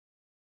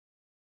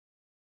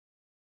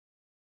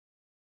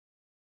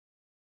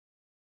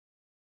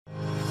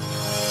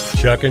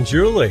Chuck and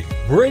Julie,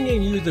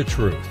 bringing you the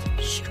truth,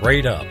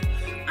 straight up.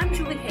 I'm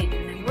Julie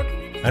Hayden, and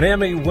working An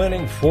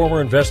Emmy-winning former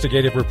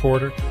investigative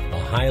reporter, a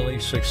highly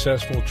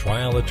successful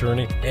trial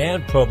attorney,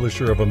 and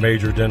publisher of a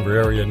major Denver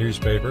area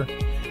newspaper.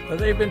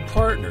 They've been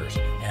partners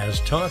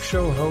as talk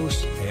show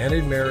hosts and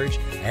in marriage,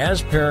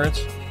 as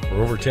parents for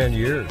over 10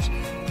 years,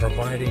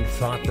 providing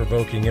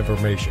thought-provoking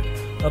information,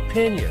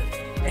 opinion,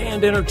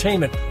 and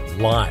entertainment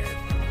live,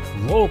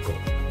 local,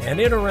 and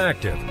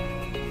interactive.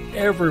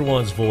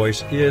 Everyone's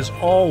voice is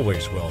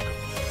always welcome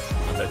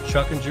on the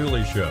Chuck and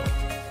Julie Show.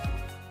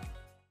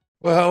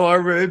 Well, hello,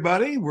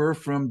 everybody. We're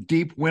from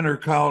deep winter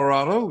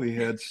Colorado. We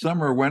had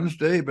summer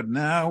Wednesday, but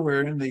now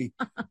we're in the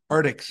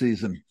Arctic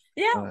season.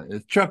 Yeah.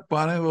 It's Chuck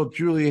Bonneville,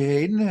 Julie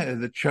Hayden,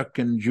 the Chuck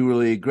and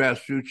Julie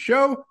Grassroots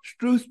Show.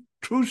 Truth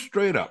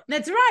straight up.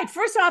 That's right.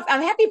 First off,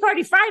 happy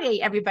Party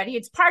Friday, everybody.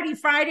 It's Party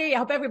Friday. I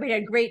hope everybody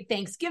had a great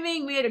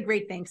Thanksgiving. We had a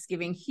great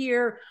Thanksgiving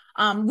here.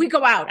 We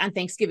go out on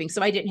Thanksgiving,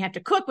 so I didn't have to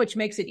cook, which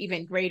makes it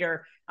even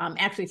greater,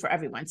 actually, for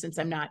everyone, since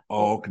I'm not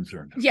all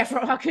concerned. Yeah, for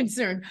all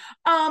concerned.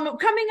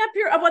 Coming up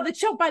here, well, the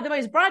show, by the way,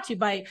 is brought to you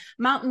by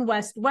Mountain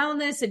West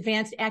Wellness,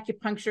 Advanced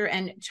Acupuncture,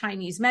 and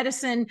Chinese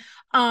Medicine.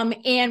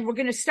 And we're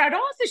going to start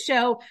off the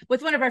show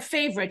with one of our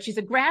favorites. She's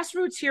a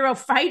grassroots hero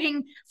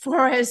fighting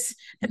for us,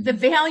 the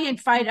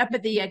valiant fight up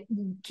at the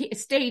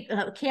state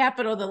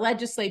capitol, the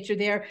legislature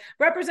there.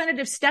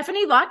 Representative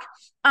Stephanie Luck,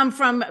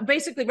 from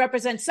basically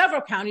represents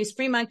several counties,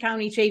 Fremont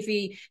County,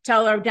 Chaffee,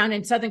 Teller, down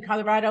in southern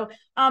Colorado.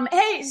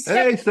 Hey,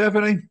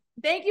 Stephanie.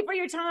 Thank you for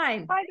your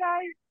time. Hi,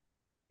 guys.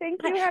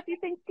 Thank you. Happy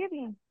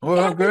Thanksgiving.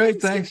 Well, Happy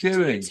great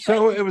Thanksgiving.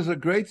 So it was a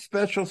great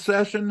special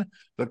session.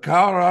 The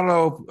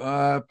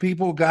Colorado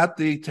people got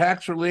the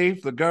tax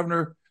relief the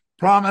governor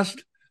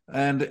promised,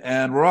 and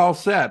we're all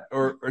set.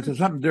 Or is it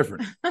something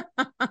different?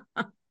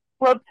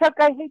 Well, Chuck,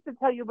 I hate to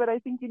tell you, but I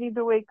think you need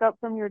to wake up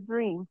from your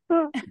dream.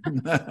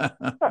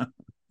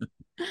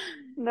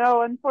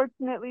 No,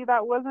 unfortunately,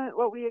 that wasn't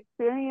what we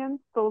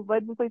experienced. The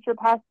legislature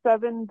passed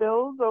 7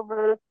 bills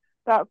over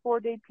that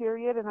 4-day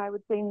period, and I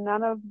would say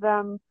none of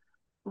them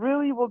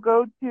really will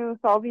go to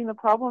solving the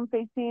problem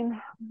facing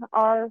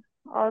our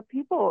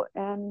people,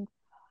 and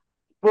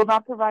will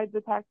not provide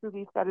the tax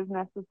relief that is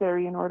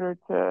necessary in order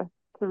to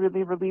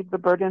really relieve the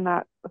burden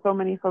that so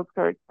many folks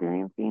are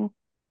experiencing.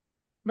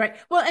 Right.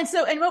 Well,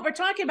 and what we're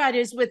talking about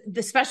is with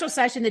the special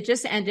session that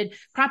just ended,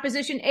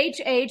 Proposition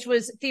HH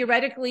was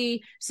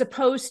theoretically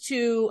supposed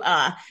to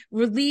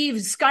relieve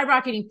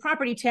skyrocketing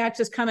property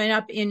taxes coming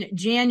up in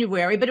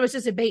January, but it was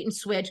just a bait and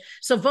switch.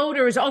 So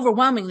voters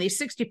overwhelmingly,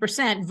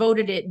 60%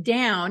 voted it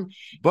down.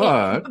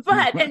 So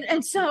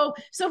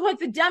what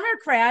the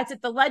Democrats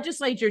at the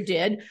legislature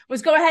did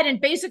was go ahead and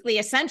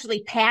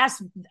essentially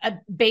pass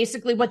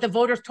basically what the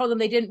voters told them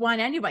they didn't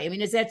want anyway. I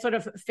mean, is that sort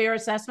of a fair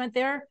assessment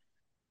there?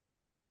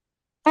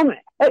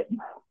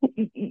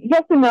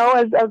 Yes and no,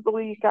 as the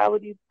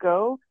legalities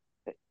go.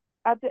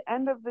 At the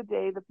end of the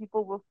day, the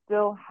people will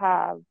still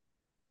have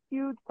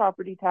huge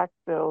property tax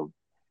bills,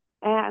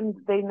 and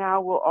they now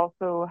will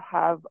also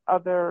have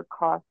other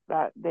costs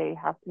that they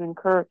have to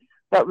incur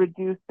that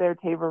reduce their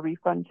TABOR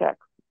refund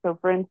checks. So,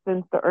 for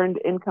instance, the earned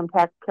income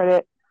tax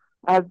credit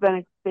has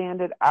been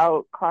expanded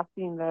out,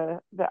 costing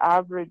the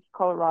average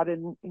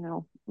Coloradan,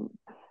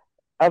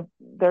 of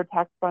their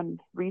tax fund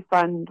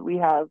refund. We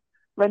have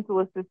rental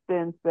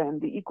assistance and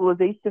the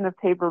equalization of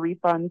TABOR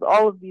refunds.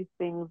 All of these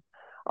things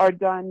are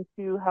done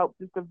to help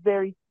just a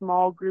very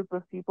small group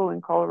of people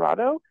in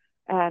Colorado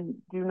and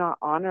do not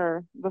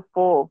honor the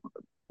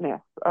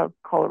fullness of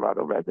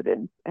Colorado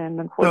residents.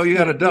 And unfortunately, no, you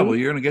got to double.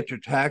 You're going to get your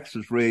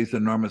taxes raised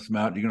an enormous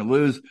amount. You're going to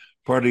lose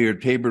part of your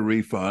TABOR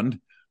refund.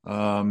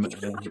 I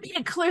want to be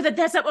clear that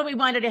that's not what we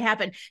wanted to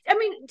happen. I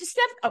mean,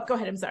 go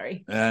ahead. I'm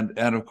sorry. And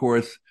of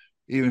course,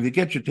 even if you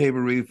get your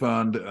TABOR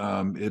refund,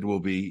 it will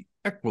be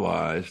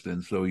equalized,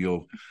 and so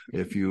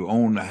if you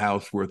own a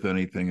house worth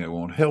anything, it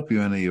won't help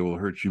you any, it will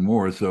hurt you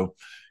more. So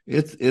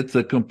it's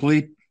a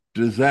complete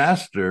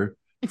disaster.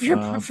 If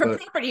you're for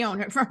property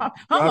owner, for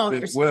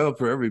homeowners. Well,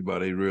 for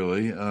everybody,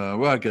 really.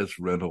 Well, I guess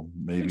rental,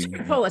 maybe.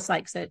 Jared Polis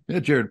likes it. Yeah,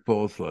 Jared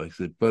Polis likes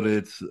it, but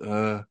it's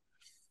but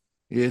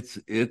even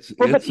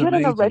amazing.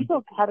 In the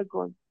rental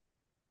category,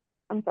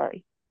 I'm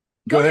sorry.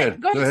 Go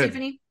ahead,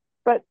 Tiffany.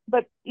 But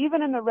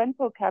even in the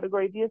rental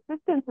category, the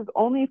assistance is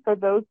only for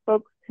those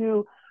folks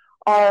who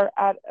are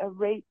at a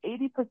rate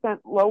 80%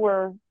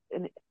 lower,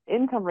 an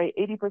income rate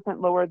 80%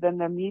 lower than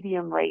their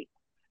medium rate.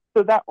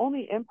 So that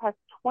only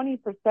impacts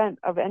 20%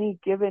 of any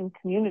given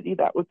community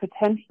that would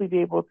potentially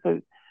be able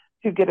to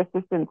get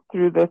assistance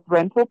through this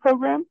rental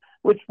program,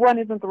 which, one,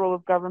 isn't the role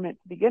of government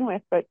to begin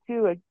with, but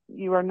two,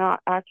 you are not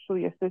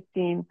actually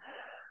assisting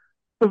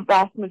the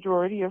vast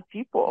majority of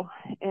people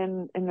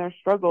in their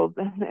struggles.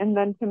 And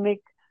then to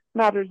make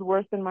matters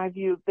worse, in my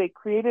view, they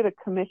created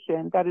a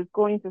commission that is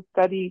going to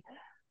study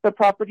the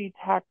property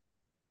tax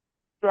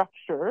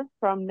structure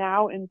from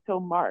now until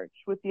March,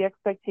 with the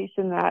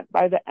expectation that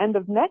by the end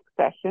of next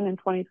session in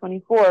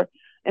 2024,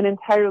 an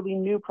entirely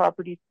new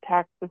property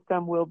tax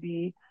system will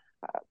be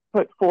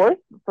put forth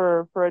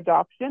for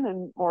adoption,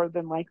 and more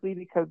than likely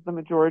because the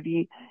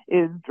majority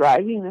is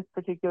driving this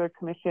particular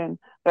commission,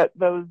 that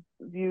those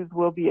views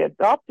will be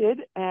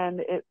adopted. And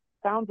it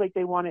sounds like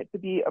they want it to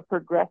be a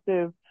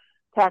progressive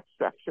tax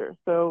structure.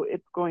 So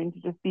it's going to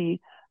just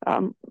be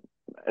an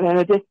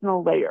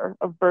additional layer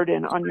of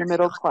burden on your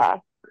middle class.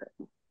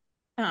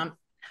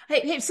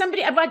 Hey,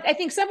 somebody, I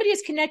think somebody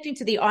is connecting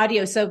to the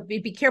audio, so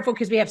be careful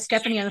because we have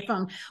Stephanie on the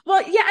phone.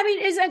 Well, yeah, I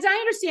mean, as I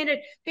understand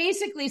it,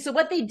 basically, so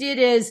what they did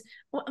is,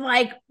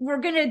 like, we're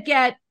going to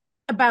get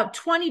about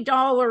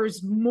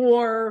 $20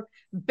 more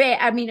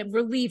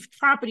relief,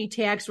 property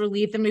tax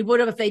relief than we would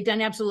have if they'd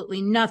done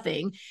absolutely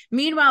nothing.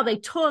 Meanwhile, they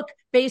took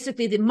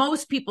basically the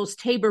most people's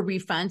Tabor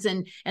refunds,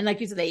 and like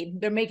you said,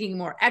 they're making it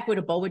more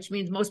equitable, which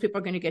means most people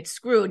are going to get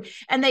screwed.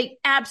 And they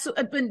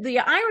absolutely, the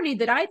irony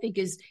that I think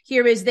is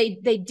here is they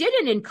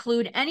didn't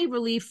include any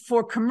relief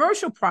for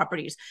commercial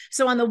properties.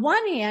 So on the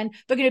one hand,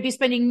 they're going to be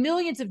spending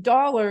millions of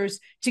dollars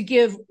to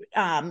give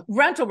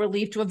rental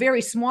relief to a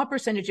very small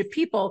percentage of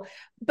people,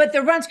 but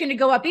the rent's going to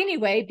go up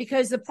anyway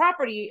because the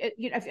property,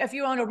 if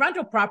you own a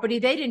rental property,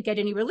 they didn't get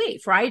any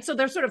relief, right? So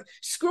they're sort of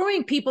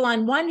screwing people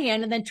on one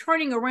hand and then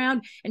turning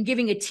around and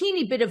giving a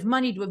teeny bit of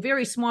money to a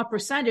very small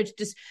percentage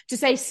to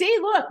say, see,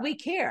 look, we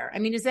care. I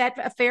mean, is that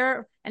a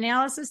fair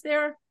analysis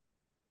there?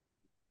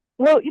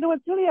 Well,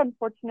 what's really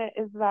unfortunate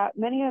is that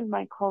many of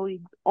my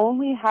colleagues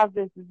only have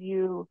this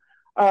view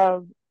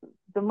of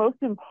the most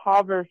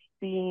impoverished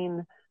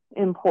being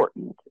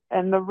important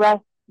and the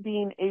rest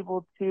being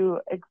able to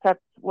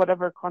accept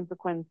whatever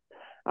consequence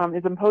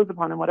is imposed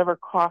upon them, whatever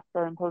costs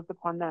are imposed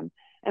upon them.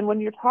 And when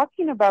you're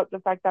talking about the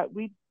fact that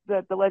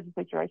the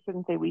legislature,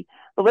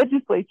 the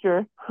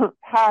legislature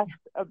passed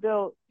a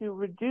bill to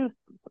reduce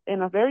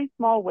in a very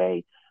small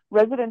way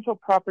residential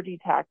property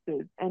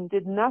taxes and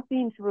did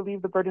nothing to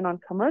relieve the burden on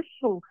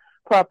commercial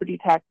property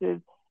taxes,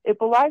 it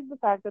belies the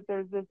fact that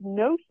there's this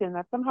notion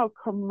that somehow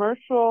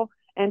commercial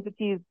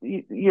entities,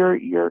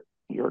 your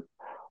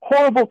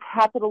horrible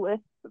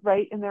capitalists,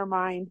 right, in their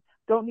mind,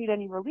 don't need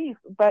any relief.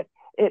 But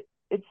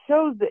it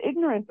shows the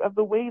ignorance of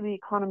the way the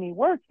economy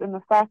works and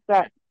the fact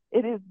that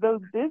it is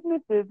those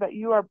businesses that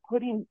you are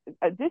putting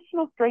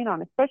additional strain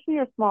on, especially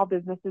your small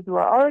businesses who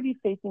are already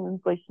facing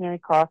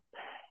inflationary costs,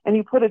 and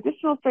you put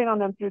additional strain on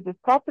them through this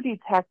property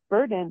tax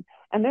burden,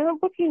 and they're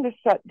looking to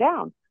shut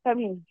down. That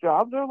means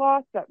jobs are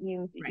lost. That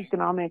means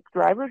economic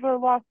drivers are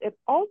lost. It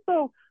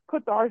also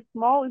puts our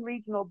small and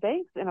regional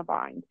banks in a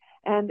bind.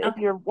 And if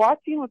you're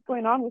watching what's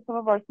going on with some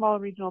of our small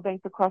and regional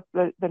banks across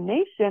the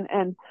nation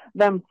and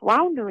them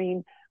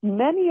floundering,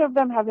 many of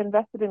them have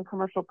invested in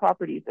commercial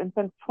properties. And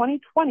since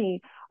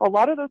 2020, a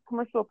lot of those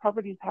commercial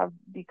properties have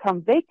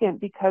become vacant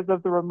because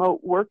of the remote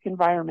work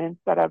environments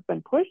that have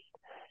been pushed.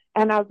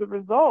 And as a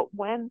result,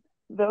 when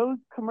those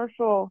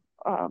commercial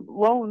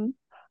loans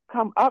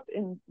come up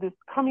in this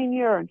coming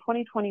year in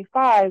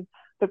 2025,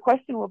 the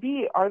question will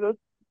be, are those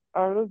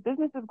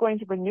businesses going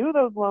to renew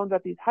those loans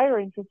at these higher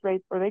interest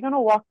rates, or are they going to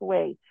walk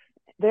away,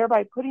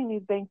 thereby putting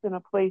these banks in a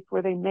place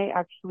where they may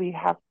actually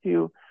have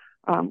to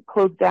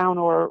close down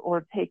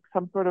or take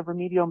some sort of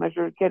remedial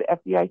measure, get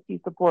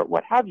FDIC support,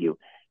 what have you.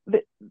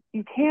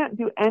 You can't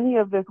do any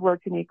of this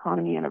work in the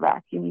economy in a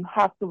vacuum. You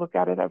have to look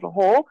at it as a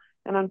whole.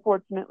 And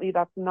unfortunately,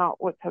 that's not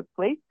what took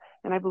place.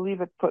 And I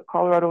believe it's put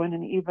Colorado in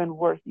an even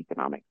worse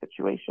economic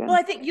situation. Well,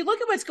 I think you look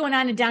at what's going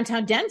on in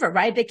downtown Denver,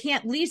 right? They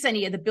can't lease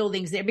any of the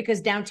buildings there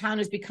because downtown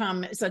has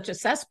become such a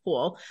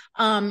cesspool.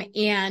 And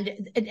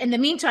in the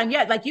meantime,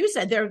 yeah, like you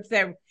said,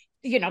 they're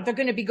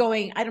going to be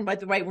going, I don't know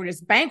what the right word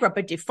is, bankrupt,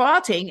 but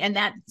defaulting, and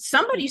that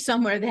somebody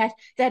somewhere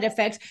that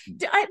affects.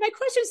 My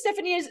question,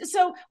 Stephanie, is,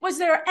 so was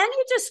there any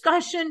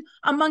discussion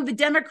among the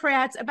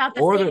Democrats about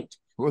the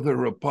or the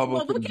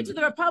Republicans? Well, we'll get to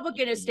the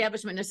Republican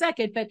establishment in a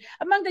second, but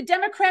among the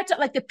Democrats,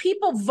 like the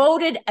people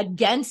voted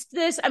against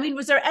this. I mean,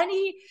 was there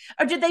any,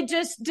 or did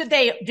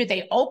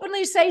they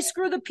openly say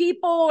screw the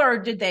people, or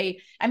did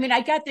they? I mean,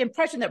 I got the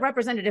impression that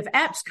Representative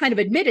Epps kind of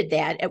admitted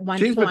that at one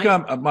point. She's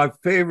become my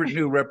favorite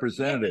new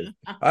representative.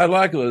 I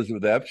like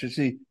Elizabeth Epps.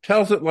 She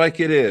tells it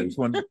like it is.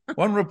 When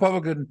one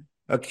Republican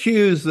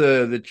accused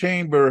the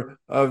chamber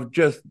of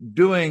just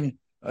doing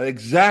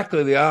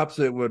exactly the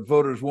opposite of what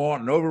voters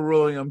want and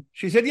overruling them,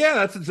 she said, yeah,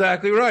 that's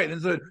exactly right.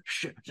 And so,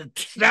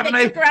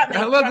 Stephanie,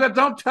 look,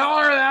 don't tell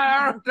her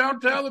that.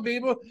 Don't tell the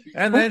people.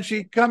 And then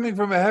she, coming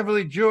from a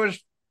heavily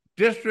Jewish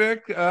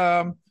district,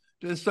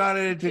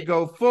 decided to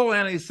go full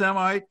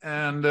anti-Semite,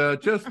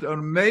 and just an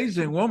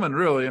amazing woman,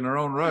 really, in her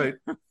own right.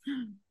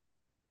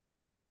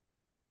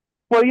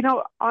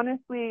 Well,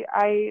 honestly,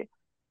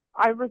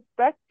 I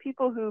respect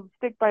people who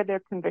stick by their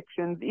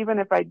convictions, even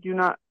if I do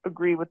not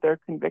agree with their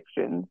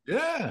convictions.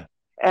 Yeah.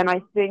 And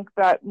I think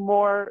that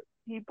more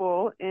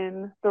people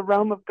in the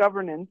realm of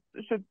governance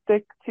should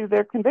stick to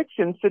their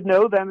convictions, should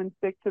know them and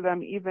stick to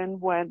them, even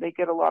when they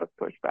get a lot of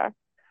pushback.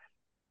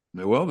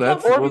 Well,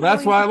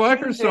 that's why I like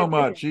her so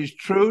much. She's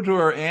true to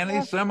her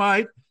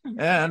anti-Semite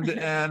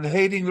and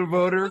hating the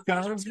voter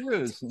kind of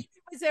views.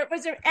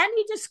 Was there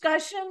any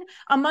discussion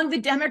among the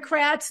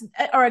Democrats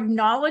or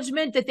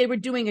acknowledgement that they were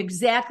doing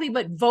exactly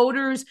what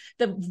voters,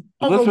 the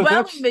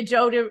overwhelming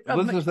majority,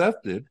 Elizabeth F.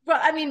 did. Well,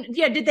 I mean,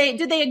 yeah, did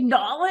they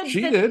acknowledge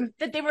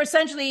that they were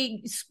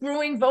essentially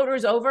screwing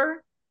voters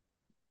over?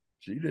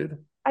 She did.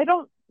 I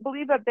don't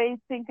believe that they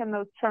think in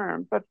those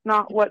terms. That's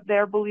not what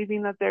they're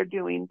believing that they're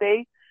doing.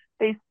 They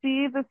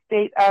see the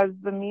state as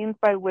the means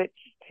by which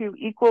to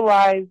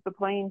equalize the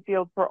playing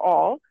field for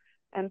all.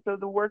 And so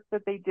the work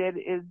that they did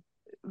is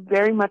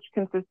very much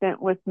consistent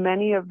with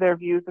many of their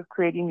views of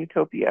creating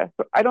utopia.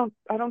 So I don't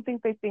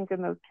think they think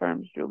in those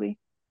terms, Julie.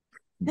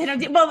 They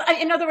don't. Well,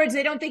 in other words,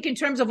 they don't think in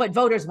terms of what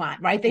voters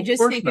want, right? They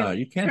just think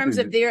in terms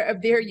of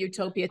their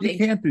utopia thing. You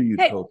can't do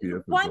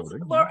utopia for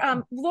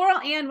voting. Laurel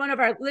Ann, one of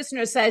our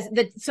listeners, says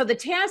that so the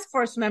task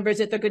force members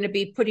that they're going to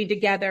be putting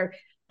together,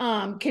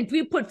 can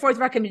we put forth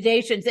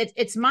recommendations?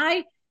 It's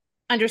my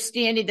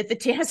understanding that the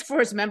task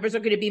force members are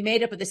going to be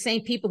made up of the same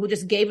people who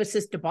just gave us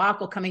this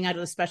debacle coming out of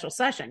the special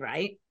session,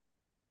 right?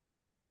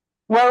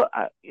 Well,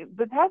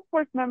 the task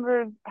force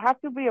members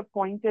have to be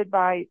appointed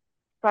by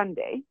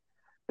Sunday,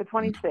 the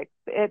 26th.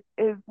 It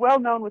is well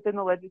known within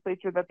the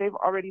legislature that they've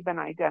already been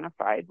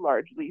identified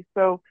largely.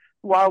 So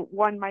while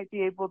one might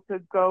be able to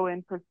go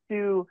and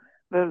pursue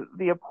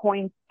the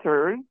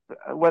appointers,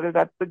 whether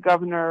that's the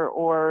governor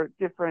or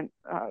different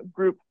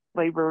groups,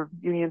 labor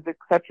unions,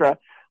 etc.,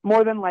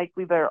 more than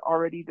likely they're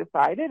already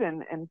decided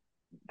and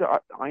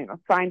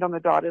signed on the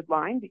dotted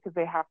line because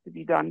they have to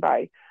be done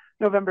by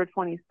November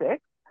 26th.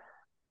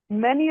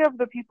 Many of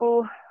the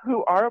people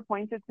who are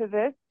appointed to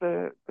this,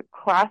 the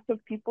class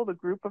of people, the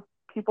group of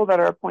people that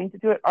are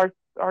appointed to it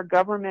are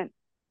government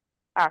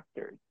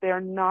actors.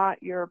 They're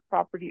not your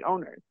property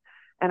owners.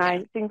 And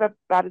I think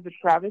that is a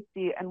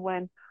travesty. And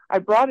when I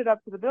brought it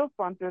up to the bill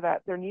sponsor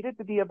that there needed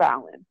to be a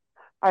balance,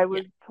 I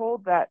was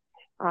told that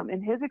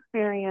in his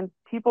experience,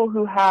 people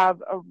who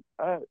have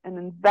an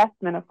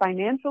investment, a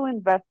financial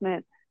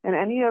investment in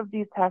any of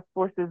these task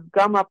forces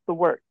gum up the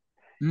works.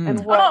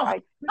 And what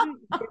I couldn't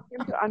get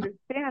him to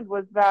understand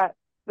was that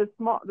the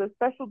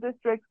special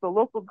districts, the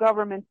local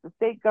governments, the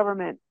state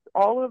governments,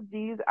 all of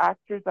these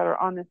actors that are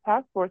on this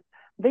task force,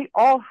 they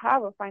all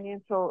have a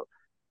financial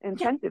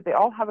incentive. They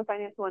all have a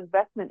financial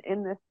investment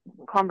in this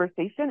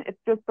conversation. It's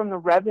just from the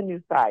revenue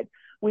side.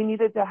 We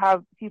needed to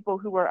have people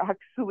who were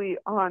actually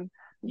on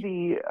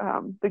the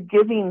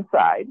giving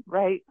side,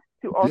 right,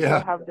 to also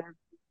have their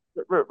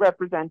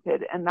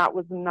represented, and that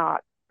was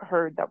not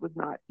heard. That was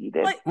not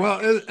needed. Well,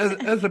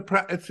 as a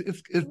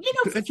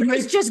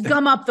it's just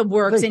gum up the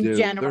works in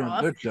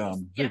general. They're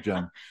dumb. They're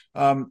dumb.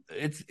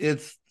 It's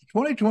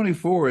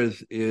 2024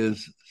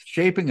 is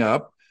shaping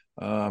up,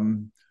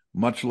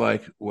 much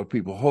like what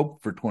people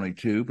hoped for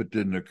 22, but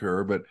didn't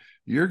occur. But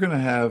you're going to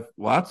have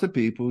lots of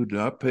people who do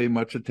not pay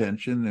much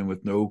attention and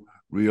with no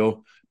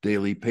real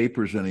daily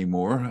papers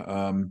anymore.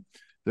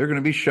 They're going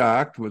to be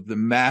shocked with the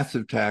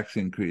massive tax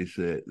increase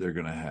that they're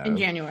going to have in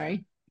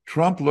January.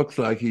 Trump looks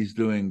like he's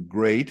doing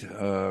great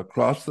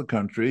across the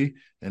country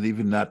and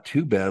even not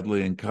too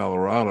badly in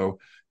Colorado.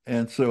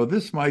 And so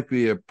this might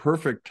be a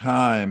perfect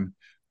time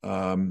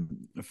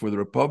for the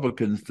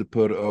Republicans to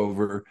put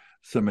over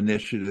some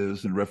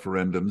initiatives and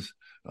referendums.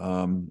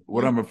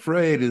 What I'm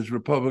afraid is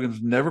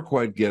Republicans never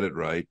quite get it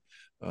right.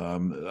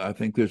 I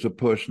think there's a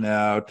push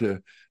now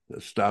to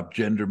stop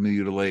gender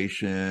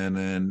mutilation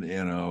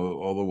and,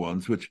 all the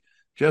ones which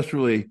just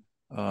really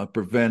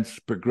prevents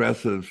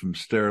progressives from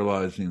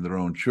sterilizing their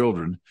own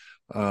children.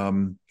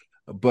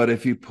 But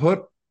if you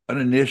put an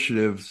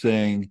initiative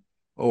saying,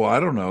 I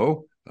don't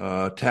know,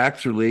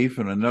 tax relief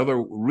and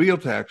another real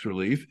tax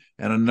relief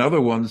and another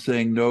one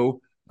saying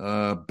no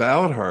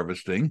ballot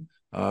harvesting,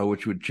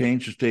 which would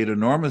change the state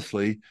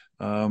enormously,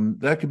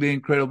 that could be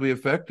incredibly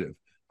effective.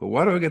 But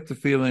why do I get the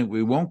feeling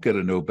we won't get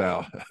a no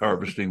ballot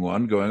harvesting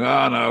one going,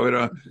 no, we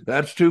don't,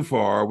 that's too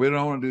far. We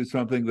don't want to do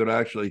something that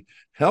actually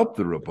help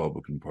the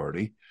Republican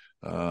Party.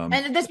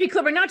 And let's be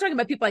clear, we're not talking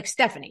about people like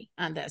Stephanie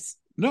on this.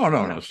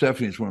 No.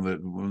 Stephanie's one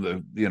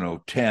of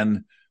the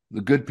 10,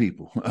 the good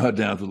people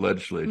down at the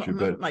legislature.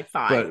 But like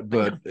 5.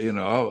 But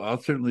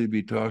I'll certainly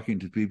be talking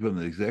to people in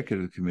the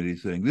executive committee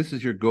saying, this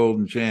is your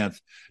golden chance.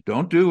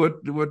 Don't do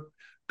what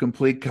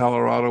Complete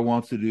Colorado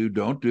wants to do.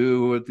 Don't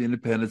do what the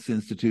Independence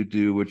Institute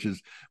do, which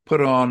is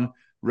put on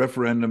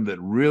referendum that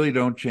really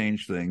don't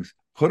change things.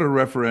 Put a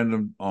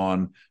referendum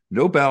on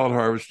no ballot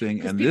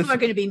harvesting, and people are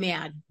going to be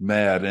mad,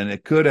 and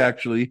it could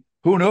actually,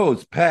 who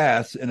knows,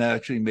 pass and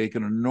actually make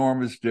an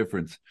enormous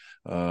difference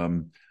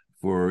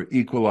for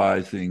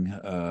equalizing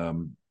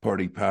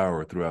party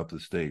power throughout the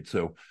state.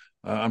 So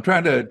I'm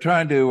trying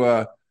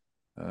to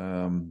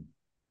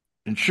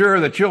ensure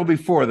that you'll be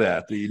for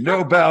that, the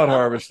no ballot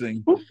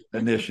harvesting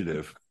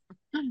initiative.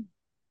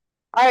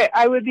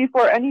 I would be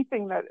for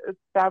anything that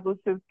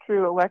establishes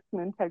true election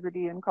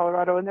integrity in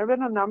Colorado. And there have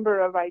been a number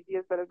of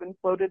ideas that have been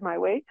floated my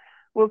way.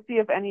 We'll see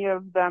if any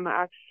of them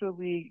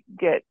actually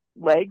get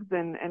legs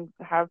and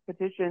have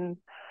petitions.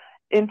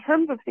 In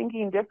terms of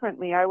thinking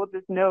differently, I will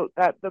just note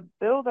that the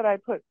bill that I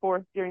put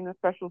forth during the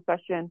special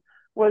session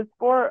was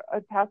for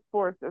a task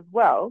force as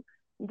well.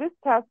 This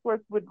task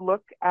force would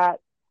look at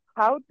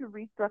how to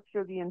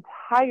restructure the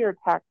entire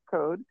tax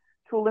code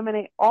to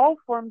eliminate all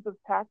forms of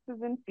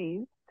taxes and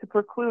fees, to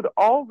preclude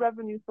all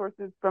revenue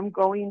sources from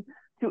going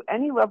to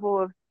any level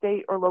of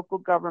state or local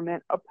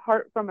government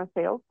apart from a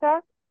sales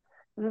tax.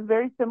 This is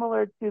very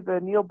similar to the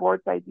Neil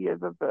Bort's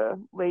ideas of the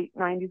late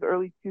 90s,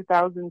 early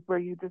 2000s, where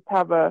you just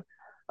have a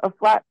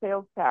flat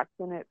sales tax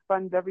and it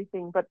funds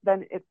everything, but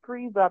then it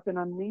frees up and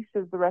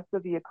unleashes the rest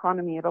of the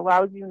economy. It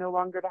allows you no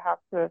longer to have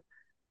to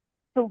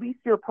lease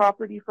your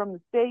property from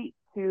the state,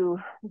 to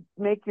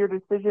make your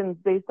decisions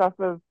based off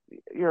of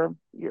your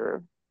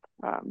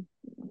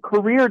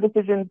career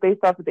decisions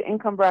based off of the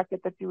income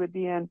bracket that you would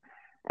be in,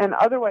 and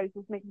otherwise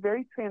just makes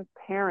very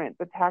transparent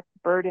the tax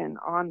burden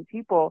on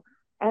people.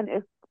 And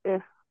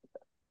if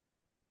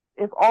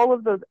all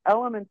of those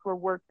elements were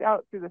worked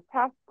out through this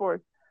task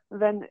force,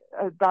 then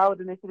a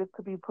ballot initiative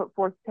could be put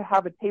forth to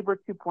have a Tabor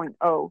 2.0,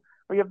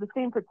 where you have the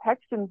same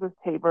protections as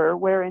Tabor,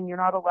 wherein you're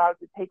not allowed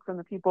to take from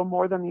the people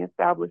more than the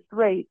established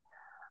rate,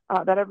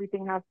 that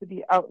everything has to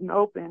be out and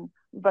open,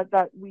 but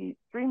that we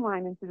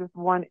streamline into just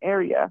one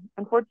area.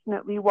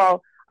 Unfortunately,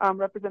 while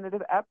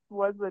Representative Epps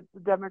was the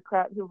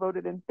Democrat who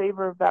voted in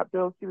favor of that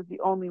bill, she was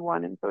the only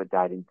one, and so it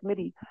died in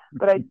committee.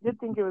 But I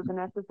did think it was a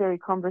necessary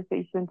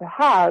conversation to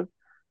have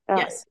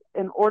Yes.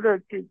 in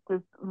order to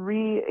just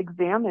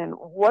re-examine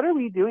what are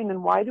we doing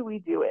and why do we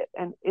do it?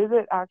 And is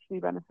it actually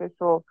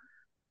beneficial,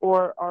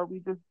 or are we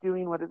just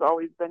doing what has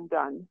always been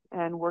done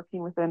and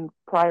working within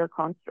prior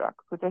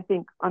constructs, which I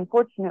think,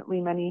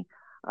 unfortunately, many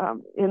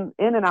in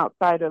and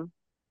outside of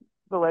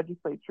the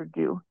legislature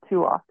do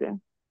too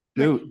often.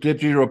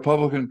 Did your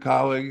Republican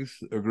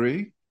colleagues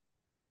agree?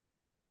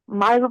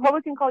 My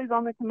Republican colleagues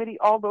on the committee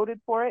all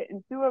voted for it,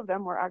 and two of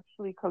them were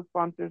actually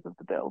co-sponsors of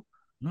the bill.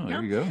 Oh,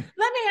 there you go.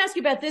 Let me ask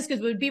you about this, because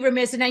it would be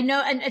remiss. And I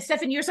know, and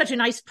Stefan, you're such a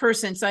nice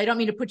person, so I don't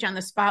mean to put you on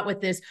the spot with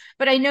this,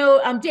 but I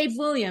know Dave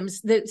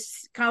Williams, the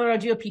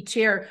Colorado GOP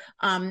chair,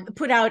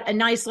 put out a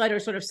nice letter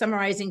sort of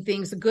summarizing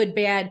things, the good,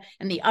 bad,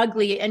 and the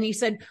ugly. And he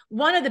said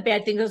one of the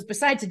bad things was,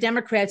 besides the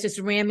Democrats just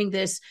ramming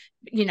this,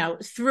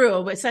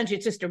 through, essentially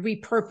it's just a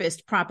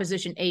repurposed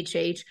Proposition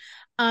HH.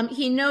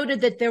 He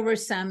noted that there were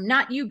some,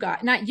 not you,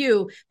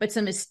 but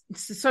some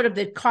sort of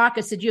the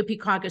GOP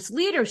caucus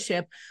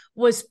leadership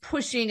was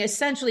pushing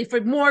essentially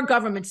for more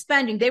government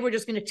spending. They were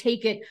just going to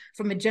take it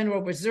from a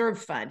general reserve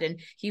fund. And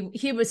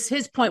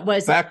his point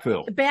was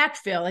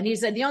backfill. And he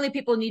said the only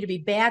people who need to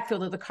be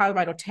backfilled are the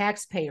Colorado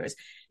taxpayers.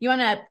 You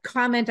want to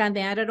comment on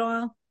that at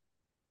all?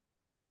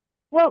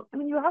 Well, I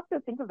mean, you have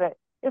to think of it.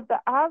 If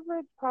the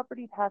average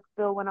property tax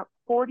bill went up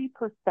 40%,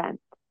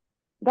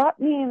 that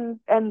means,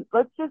 and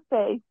let's just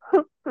say,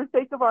 for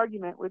sake of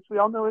argument, which we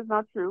all know is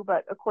not true,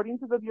 but according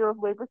to the Bureau of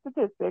Labor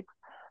Statistics,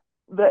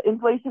 the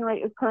inflation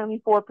rate is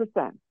currently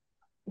 4%.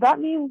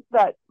 That means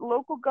that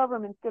local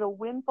governments get a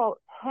windfall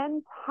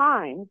 10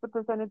 times the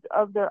percentage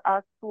of their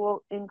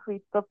actual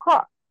increase of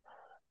cost.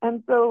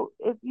 And so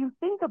if you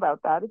think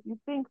about that, if you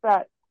think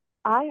that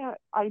I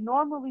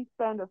normally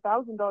spend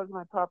 $1,000 on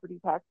my property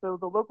tax, so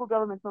the local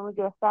governments only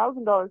get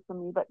 $1,000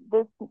 from me, but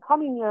this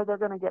coming year they're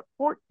going to get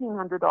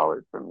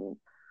 $1,400 from me,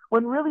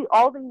 when really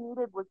all they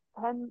needed was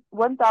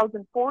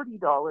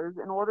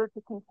 $1,040 in order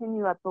to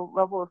continue at the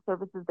level of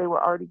services they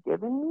were already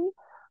giving me.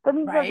 That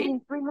means they're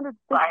getting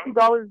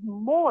 $360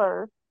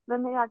 more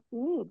than they actually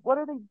need. What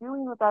are they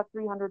doing with that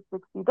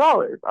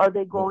 $360? Are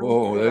they going?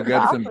 Oh, they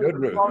got some good.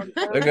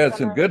 They got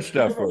some good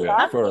stuff for you,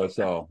 for us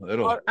all.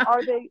 What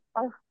are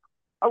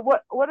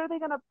they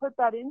going to put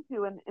that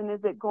into? And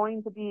is it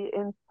going to be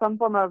in some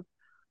form of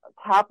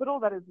capital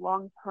that is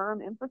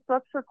long-term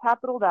infrastructure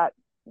capital that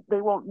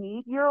they won't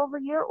need year over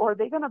year? Or are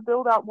they going to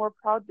build out more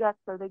projects?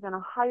 Are they going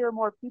to hire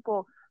more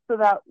people so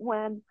that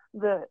when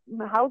the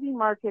housing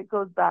market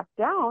goes back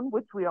down,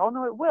 which we all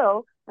know it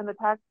will, and the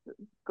taxes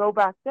go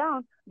back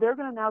down, they're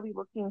going to now be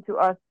looking to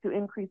us to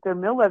increase their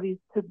mill levies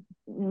to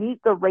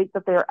meet the rate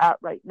that they're at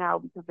right now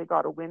because they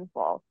got a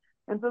windfall.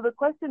 And so the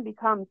question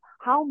becomes,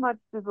 how much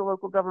does the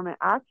local government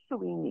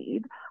actually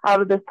need out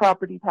of this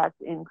property tax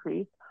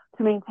increase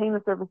to maintain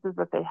the services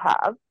that they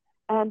have?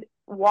 And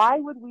why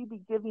would we be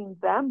giving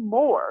them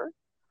more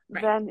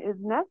than is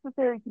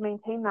necessary to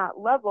maintain that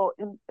level,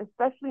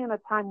 especially in a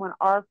time when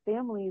our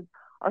families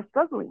are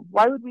struggling?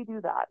 Why would we do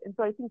that? And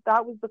so I think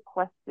that was the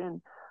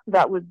question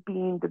that was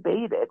being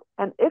debated.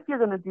 And if you're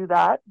going to do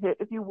that,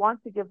 if you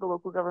want to give the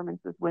local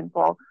governments this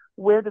windfall,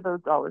 where do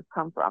those dollars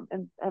come from?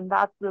 And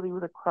that's really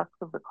the crux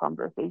of the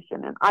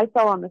conversation. And I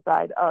fell on the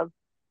side of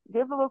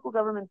give the local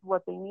governments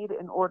what they need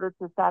in order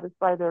to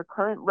satisfy their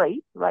current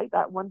rate, right?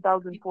 That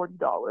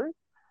 $1,040,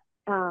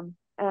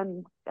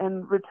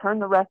 and return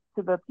the rest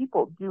to the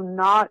people. Do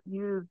not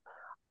use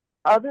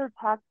other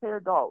taxpayer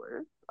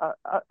dollars,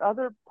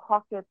 other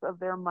pockets of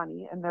their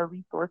money and their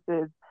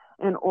resources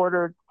in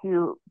order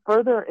to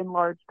further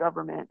enlarge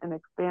government and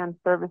expand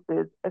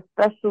services,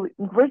 especially,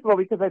 first of all,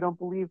 because I don't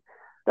believe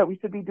that we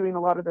should be doing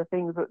a lot of the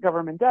things that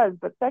government does,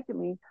 but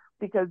secondly,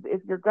 because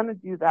if you're going to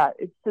do that,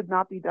 it should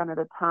not be done at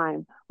a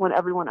time when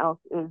everyone else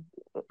is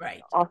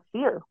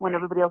austere, when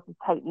everybody else is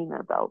tightening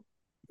their belts.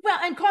 Well,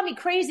 and call me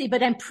crazy,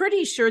 but I'm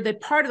pretty sure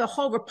that part of the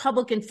whole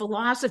Republican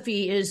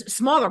philosophy is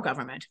smaller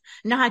government,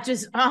 not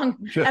just call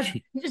me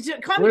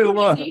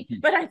crazy,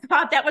 but I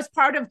thought that was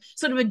part of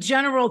sort of a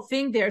general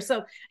thing there. So,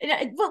 well, let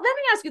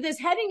me ask you this: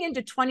 heading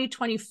into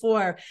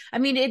 2024, I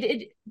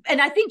mean, and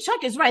I think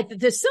Chuck is right.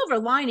 The silver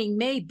lining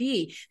may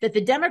be that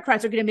the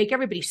Democrats are going to make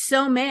everybody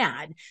so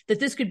mad that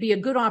this could be a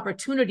good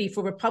opportunity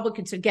for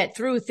Republicans to get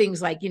through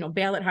things like,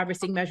 ballot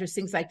harvesting measures,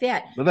 things like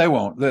that. But they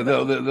won't.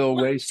 They'll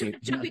waste it.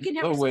 We can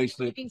have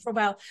for a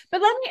while.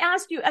 But let me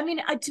ask you, I mean,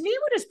 to me,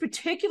 what is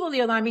particularly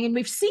alarming, and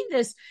we've seen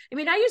this, I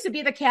mean, I used to be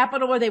at the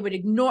Capitol where they would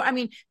ignore, I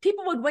mean,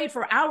 people would wait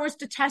for hours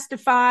to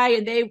testify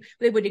and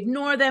they would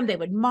ignore them. They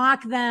would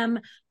mock them.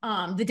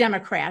 The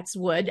Democrats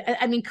would.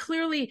 I mean,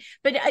 clearly,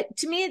 but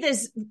to me,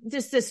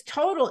 this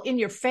total in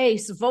your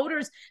face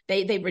voters,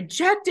 they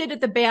reject it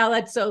at the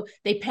ballot. So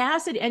they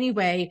pass it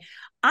anyway.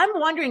 I'm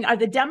wondering, are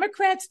the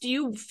Democrats, do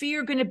you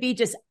fear, going to be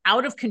just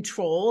out of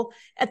control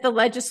at the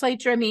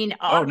legislature? I mean,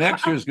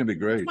 next year's going to be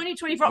great.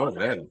 2024,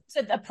 is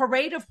it a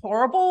parade of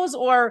horribles,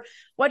 or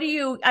what do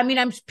you, I mean,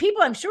 I'm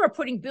sure are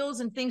putting bills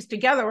and things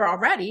together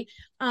already.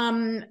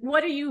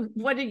 What are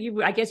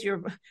you, I guess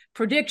your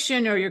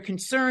prediction or your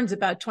concerns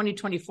about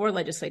 2024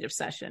 legislative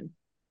session?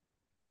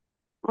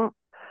 Well,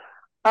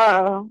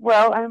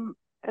 I'm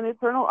an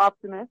eternal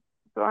optimist,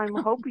 so I'm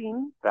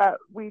hoping that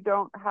we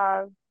don't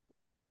have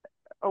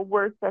a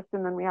worse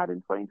session than we had in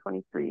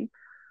 2023,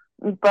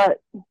 but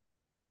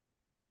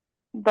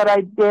I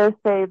dare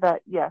say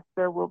that yes,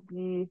 there will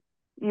be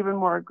even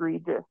more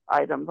egregious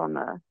items on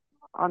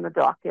the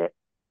docket,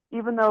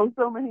 even though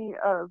so many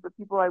of the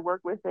people I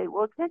work with say,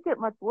 well, it can't get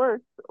much worse,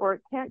 or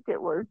it can't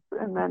get worse,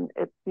 and then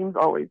it seems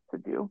always to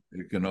do.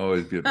 It can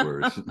always get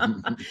worse. Well,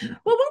 what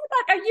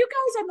about, are you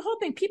guys, I'm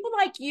hoping people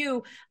like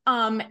you,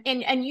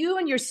 and you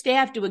and your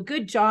staff do a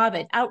good job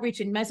at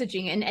outreach and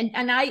messaging,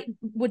 and I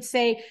would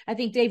say, I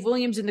think Dave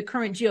Williams and the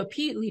current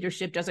GOP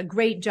leadership does a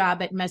great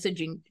job at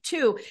messaging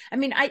too. I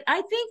mean, I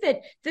think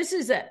that this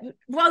is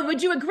well,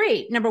 would you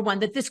agree, number one,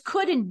 that this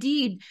could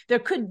indeed,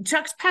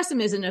 Chuck's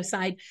pessimism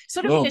aside,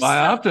 sort of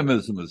my optimism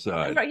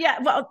aside. Yeah,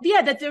 well,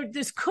 yeah, that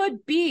this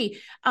could be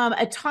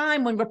a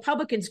time when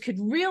Republicans could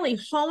really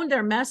hone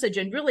their message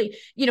and really,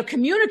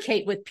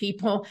 communicate with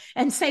people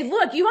and say,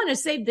 look, you want to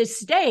save this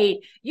state,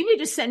 you need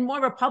to send more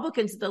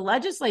Republicans to the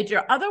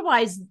legislature.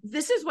 Otherwise,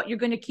 this is what you're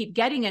going to keep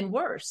getting, and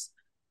worse.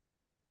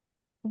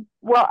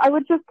 Well, I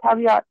would just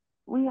caveat,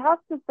 we have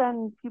to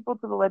send people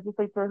to the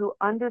legislature who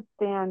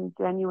understand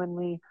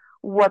genuinely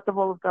what the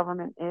role of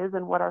government is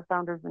and what our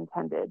founders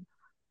intended.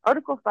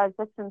 Article 5,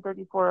 Section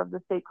 34 of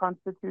the state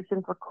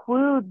constitution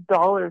precludes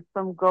dollars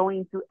from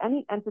going to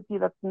any entity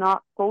that's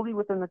not solely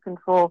within the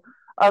control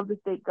of the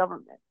state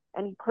government.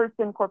 Any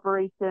person,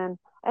 corporation,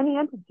 any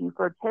entity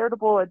for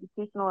charitable,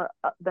 educational,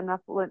 or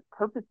benevolent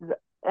purposes.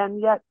 And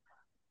yet,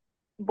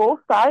 both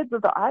sides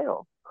of the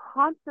aisle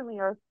constantly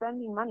are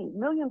spending money,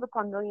 millions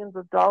upon millions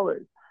of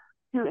dollars,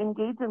 to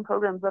engage in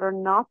programs that are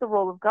not the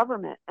role of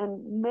government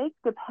and make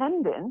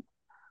dependent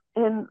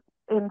in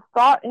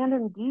thought and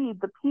in deed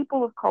the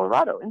people of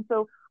Colorado. And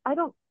so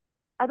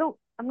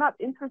I'm not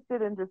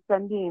interested in just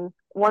sending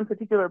one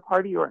particular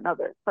party or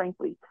another,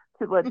 frankly,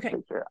 to the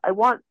legislature. Okay. I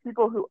want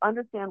people who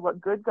understand what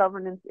good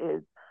governance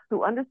is,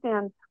 who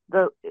understand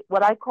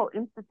what I call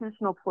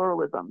institutional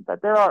pluralism,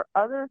 that there are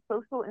other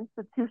social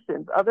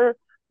institutions, other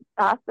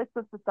aspects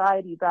of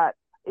society that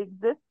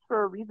exist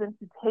for a reason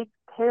to take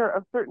care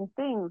of certain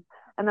things,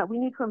 and that we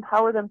need to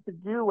empower them to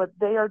do what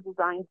they are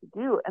designed to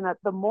do, and that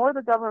the more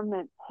the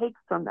government takes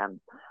from them,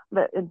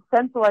 that it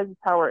centralizes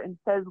power and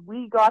says,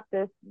 we got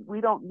this,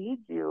 we don't need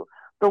you,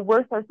 the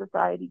worse our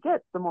society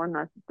gets, the more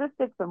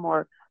narcissistic, the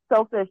more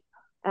selfish,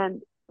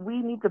 and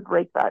we need to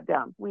break that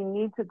down. We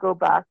need to go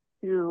back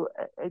to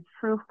a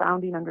true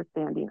founding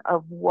understanding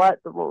of what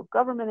the role of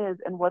government is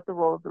and what the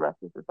role of the rest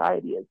of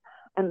society is.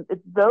 And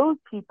it's those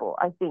people,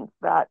 I think,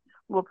 that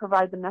will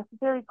provide the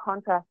necessary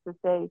contrast to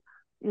say,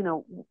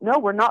 no,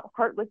 we're not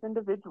heartless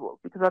individuals,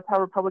 because that's how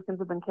Republicans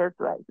have been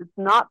characterized. It's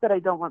not that I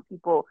don't want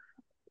people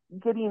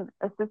getting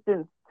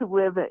assistance to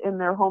live in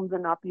their homes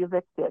and not be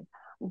evicted,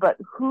 but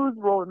whose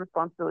role and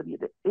responsibility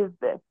is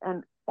this?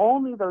 And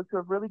only those who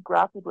have really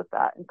grappled with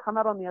that and come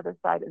out on the other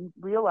side and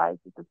realize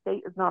that the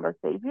state is not our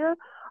savior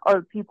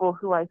are people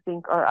who I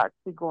think are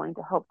actually going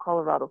to help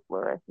Colorado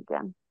flourish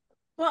again.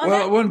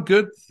 Well, one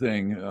good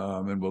thing,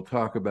 and we'll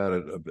talk about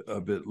it a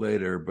bit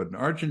later, but in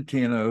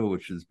Argentina,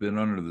 which has been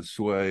under the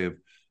sway of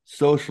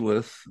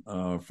socialists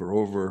for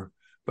over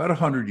about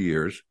 100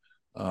 years,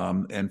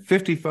 and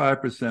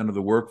 55% of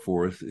the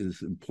workforce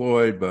is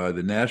employed by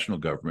the national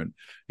government.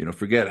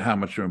 Forget how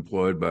much are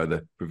employed by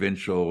the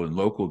provincial and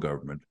local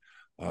government.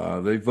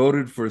 They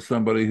voted for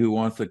somebody who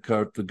wants to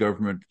cut the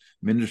government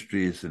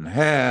ministries in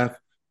half,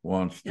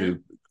 wants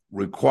to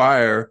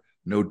require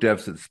no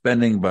deficit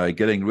spending by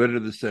getting rid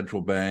of the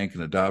central bank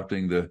and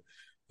adopting the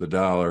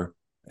dollar.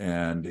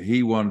 And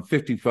he won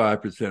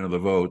 55% of the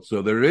vote.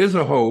 So there is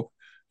a hope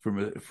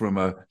from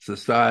a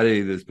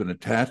society that's been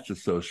attached to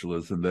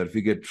socialism that if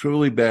you get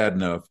truly bad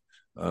enough,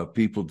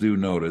 people do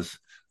notice.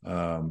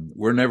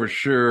 We're never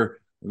sure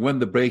when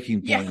the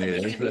breaking point Yeah.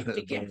 is.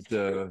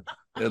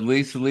 But at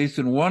least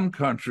in one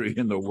country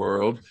in the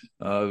world,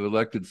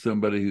 elected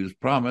somebody who's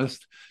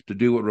promised to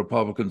do what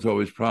Republicans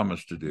always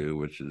promise to do,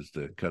 which is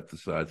to cut the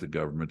size of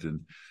government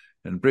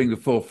and bring the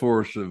full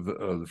force of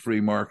the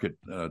free market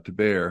to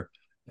bear.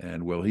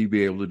 And will he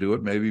be able to do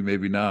it? Maybe,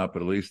 maybe not.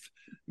 But at least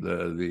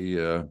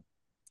the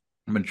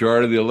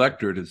majority of the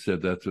electorate has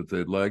said that's what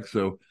they'd like.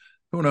 So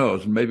who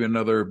knows? Maybe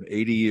another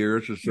 80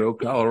 years or so,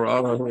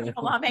 Colorado.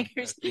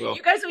 Lawmakers, well,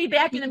 you guys will be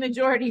back in the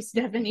majority,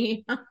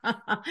 Stephanie. Hey,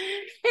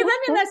 let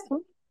me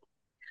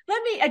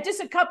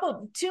just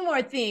two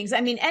more things.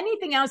 I mean,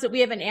 anything else that we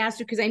haven't asked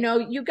you, because I know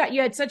you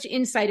had such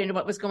insight into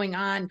what was going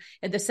on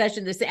at the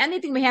session.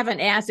 Anything we haven't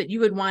asked that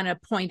you would want to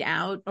point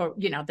out, or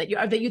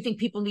that you think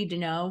people need to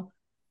know?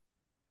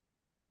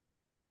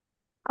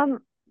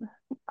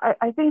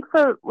 I think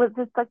with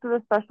respect to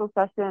the special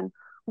session,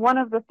 one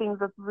of the things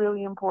that's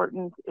really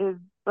important is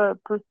the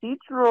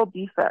procedural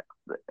defects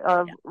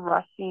of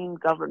rushing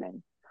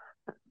governance.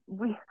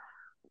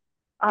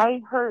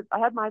 I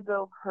had my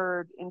bill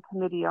heard in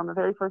committee on the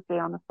very first day,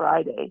 on the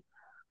Friday,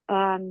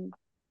 and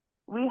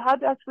we had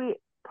to actually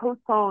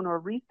postpone or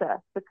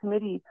recess the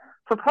committee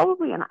for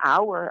probably an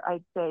hour,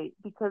 I'd say,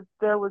 because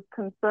there was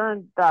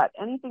concern that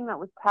anything that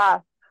was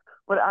passed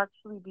would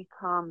actually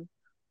become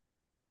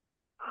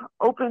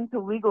open to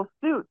legal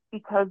suits,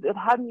 because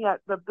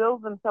the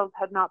bills themselves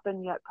had not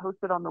been yet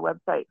posted on the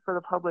website for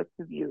the public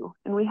to view.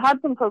 And we had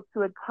some folks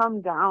who had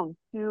come down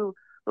to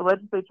the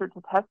legislature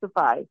to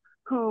testify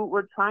who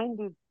were trying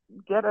to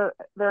get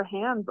their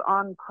hands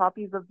on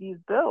copies of these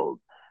bills.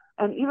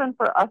 And even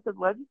for us as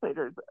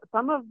legislators,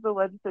 some of the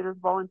legislators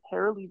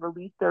voluntarily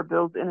released their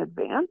bills in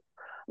advance,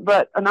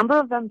 but a number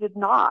of them did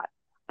not.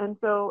 And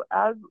so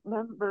as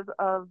members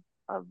of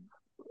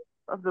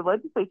the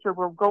legislature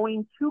were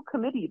going to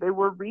committee, they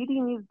were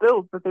reading these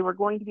bills that they were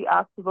going to be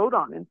asked to vote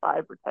on in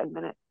 5 or 10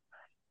 minutes.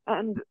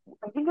 And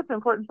I think it's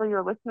important for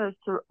your listeners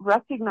to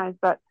recognize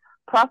that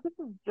process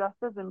is just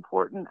as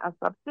important as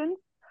substance.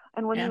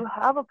 And when you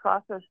have a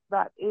process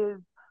that is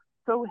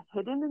so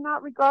hidden in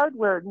that regard,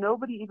 where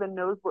nobody even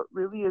knows what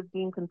really is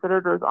being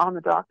considered or is on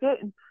the docket.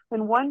 And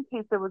in one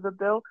case, there was a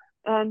bill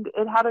and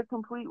it had a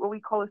complete, what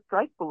we call a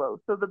strike below.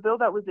 So the bill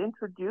that was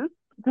introduced,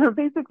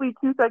 basically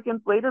 2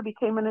 seconds later,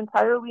 became an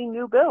entirely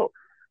new bill.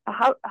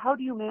 How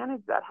do you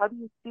manage that? How do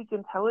you speak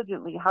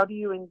intelligently? How do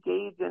you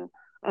engage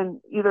and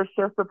either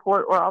share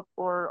support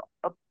or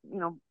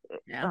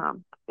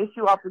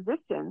issue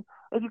opposition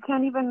if you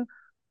can't even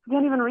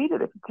read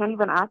it, if you can't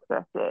even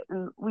access it?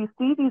 And we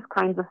see these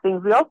kinds of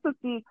things. We also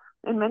see,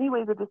 in many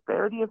ways, a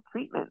disparity of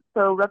treatment.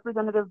 So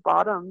Representative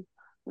Bottoms,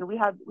 we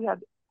had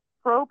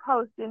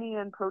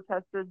pro-Palestinian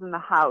protesters in the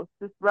House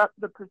disrupt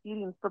the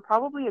proceedings for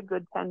probably a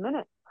good 10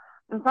 minutes.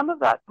 And some of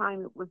that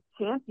time it was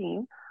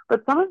chanting,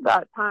 but some of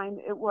that time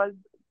it was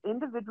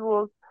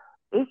individuals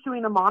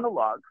issuing a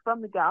monologue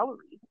from the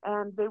gallery.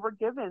 And they were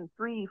given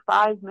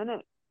 3-5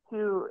 minutes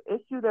to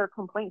issue their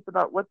complaints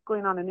about what's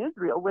going on in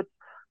Israel, which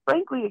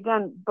frankly,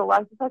 again,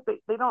 belies the fact that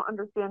they don't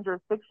understand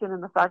jurisdiction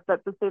and the fact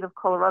that the state of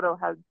Colorado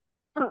has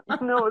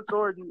no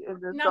authority in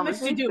this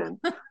conversation.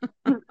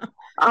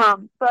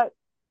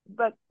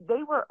 But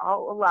they were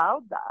all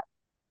allowed that.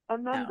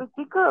 And then the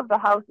Speaker of the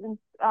House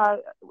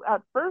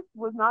at first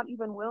was not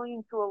even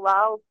willing to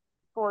allow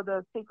for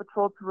the State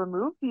Patrol to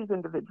remove these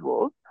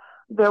individuals.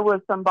 There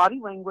was some body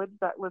language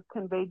that was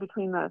conveyed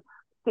between the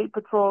State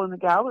Patrol in the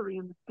gallery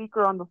and the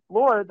Speaker on the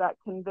floor that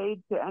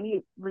conveyed to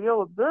any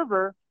real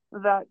observer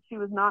that she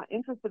was not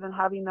interested in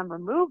having them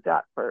removed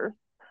at first.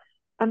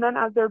 And then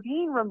as they're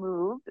being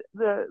removed,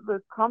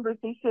 the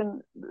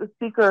conversation, the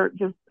Speaker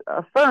just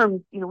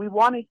affirms, we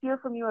want to hear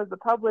from you as the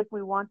public.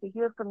 We want to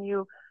hear from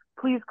you.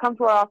 Please come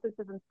to our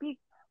offices and speak.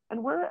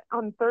 And we're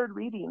on third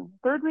reading.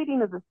 Third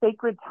reading is a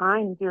sacred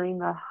time during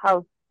the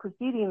House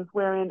proceedings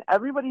wherein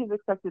everybody is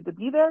expected to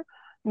be there.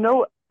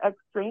 No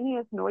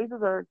extraneous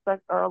noises are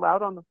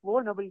allowed on the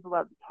floor. Nobody's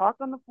allowed to talk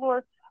on the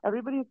floor.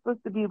 Everybody is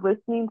supposed to be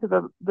listening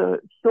to the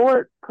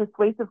short,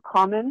 persuasive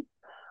comments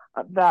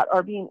that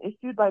are being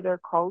issued by their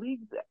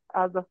colleagues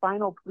as a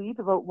final plea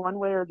to vote one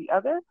way or the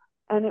other.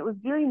 And it was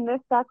during this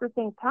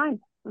sacrosanct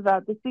time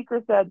that the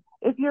Speaker said,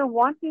 if you're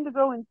wanting to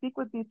go and speak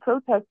with these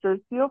protesters,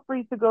 feel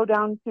free to go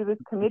down to this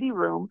committee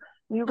room.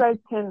 You guys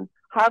can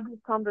have these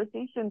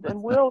conversations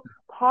and we'll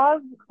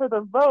pause for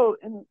the vote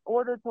in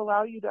order to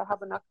allow you to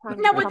have enough time.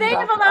 Now, would they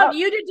have allowed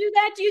you to do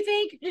that, do you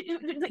think?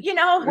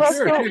 Well,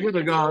 sure, she would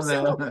have gone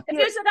there.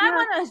 Here's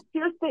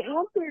the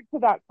answer to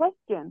that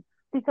question,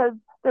 because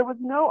there was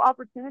no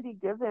opportunity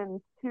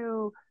given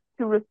to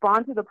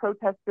respond to the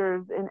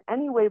protesters in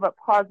any way but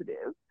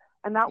positive.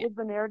 And that was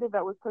the narrative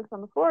that was pushed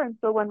on the floor. And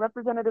so when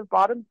Representative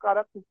Bottoms got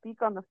up to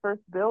speak on the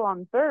first bill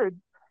on thirds,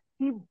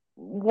 he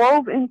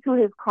wove into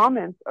his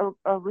comments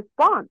a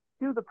response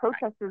to the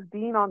protesters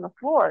being on the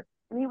floor.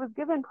 And he was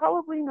given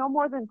probably no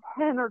more than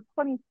 10 or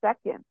 20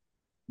 seconds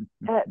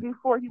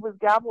before he was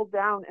gavelled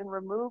down and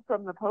removed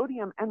from the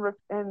podium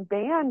and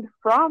banned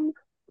from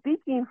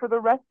speaking for the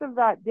rest of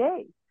that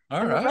day.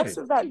 All right. The rest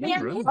of that day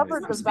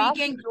covered the vast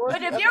majority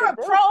but if you're a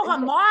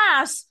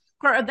pro-Hamas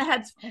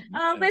That's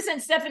listen,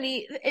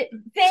 Stephanie.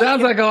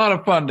 Sounds like a lot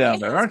of fun down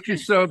there. Aren't you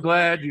so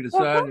glad you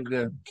decided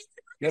to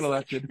get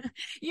elected?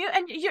 You're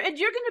going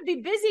to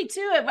be busy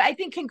too. I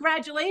think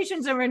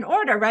congratulations are in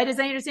order, right? As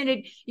I understand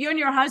it, you and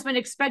your husband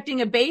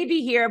expecting a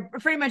baby here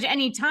pretty much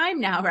any time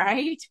now,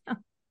 right?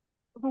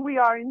 We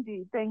are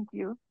indeed. Thank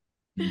you.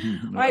 All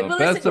right. Well,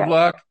 best of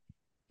luck,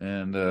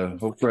 and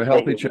hope for a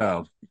healthy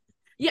child.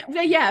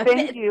 Yeah.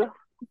 Thank you.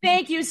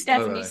 Thank you,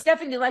 Stephanie. Right.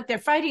 Stephanie, like they're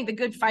fighting the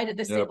good fight of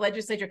the state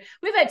legislature.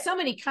 We've had so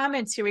many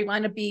comments here. We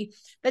want to be,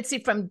 let's see,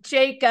 from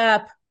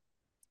Jacob.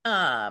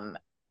 Elon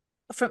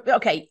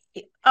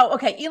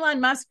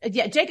Musk.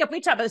 Yeah, Jacob,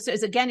 we talked about this,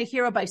 is again a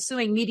hero by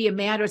suing Media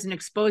Matters and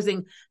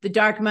exposing the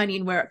dark money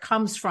and where it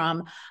comes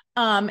from.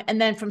 And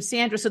then from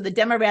Sandra, so the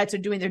Democrats are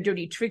doing their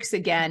dirty tricks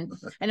again.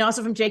 And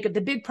also from Jacob, the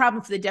big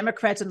problem for the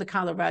Democrats in the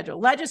Colorado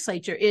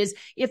legislature is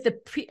if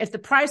the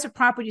price of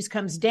properties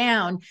comes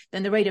down,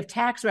 then the rate of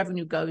tax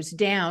revenue goes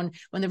down.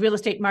 When the real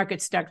estate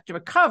market starts to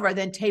recover,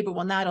 then Tabor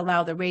will not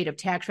allow the rate of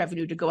tax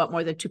revenue to go up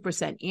more than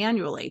 2%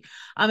 annually.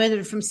 And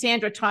then from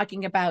Sandra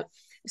talking about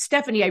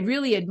Stephanie, I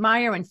really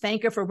admire and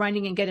thank her for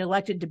running and getting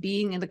elected to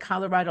being in the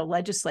Colorado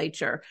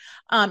legislature.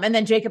 And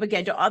then Jacob,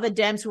 again, to all the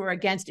Dems who are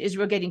against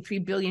Israel getting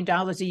 $3 billion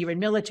a year in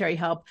military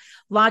help,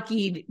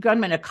 Lockheed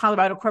Gunman, a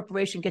Colorado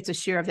corporation, gets a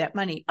share of that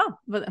money. Oh,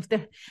 well,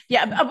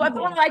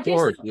 I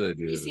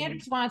guess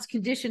Sanders wants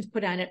conditions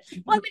put on it.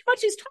 Well, I mean, what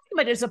she's talking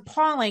about is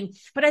appalling.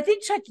 But I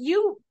think, Chuck,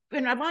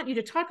 and I want you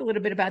to talk a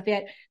little bit about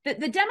that.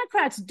 The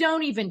Democrats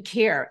don't even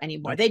care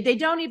anymore. They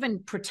don't even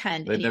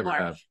pretend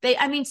anymore.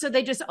 So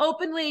they just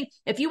openly,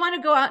 if you want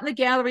to go out in the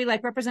gallery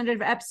like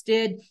Representative Epps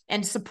did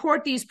and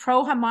support these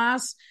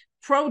pro-Hamas,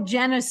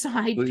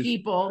 pro-genocide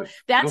people,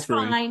 that's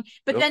fine.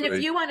 But then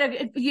if you want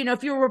to,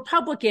 if you're a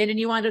Republican and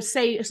you want to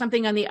say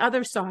something on the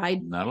other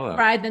side,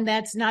 right, then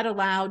that's not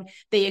allowed.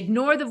 They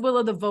ignore the will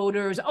of the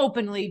voters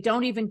openly,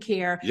 don't even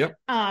care. Yep.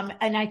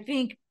 And I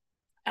think,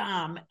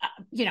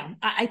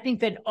 I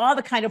think that all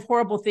the kind of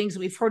horrible things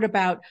we've heard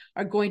about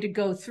are going to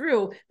go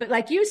through. But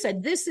like you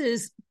said, this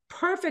is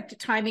perfect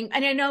timing.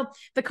 And I know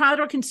the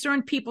Colorado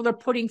Concerned people are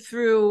putting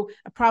through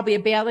probably a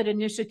ballot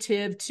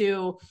initiative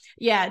to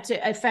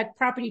affect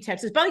property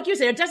taxes. But like you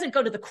said, it doesn't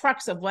go to the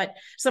crux of what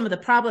some of the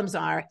problems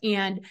are.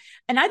 And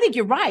I think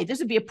you're right. This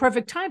would be a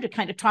perfect time to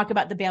kind of talk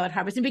about the ballot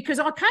harvesting, because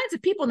all kinds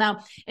of people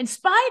now, in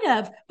spite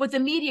of what the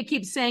media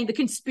keeps saying, the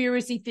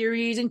conspiracy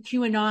theories and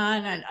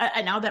QAnon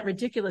and all that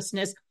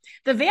ridiculousness,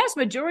 the vast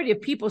majority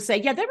of people say,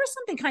 there was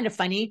something kind of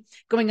funny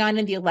going on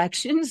in the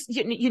elections,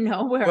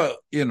 where. Well,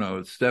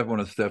 one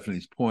of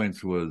Stephanie's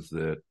points was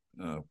that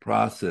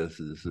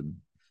processes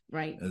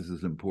is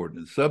as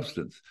important as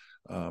substance.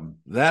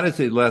 That is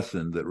a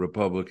lesson that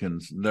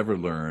Republicans never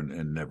learn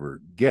and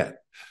never get.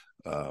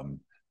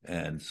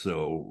 And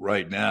so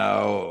right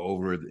now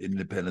over at the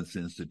Independence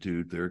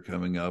Institute, they're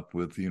coming up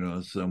with,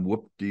 some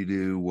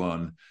whoop-de-doo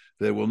one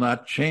that will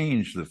not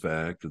change the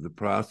fact that the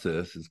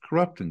process is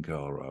corrupt in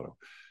Colorado.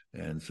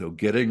 And so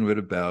getting rid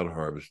of ballot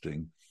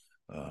harvesting,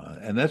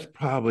 and that's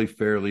probably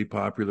fairly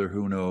popular.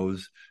 Who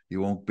knows? You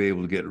won't be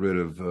able to get rid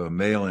of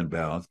mail-in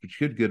ballots, but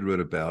you could get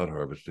rid of ballot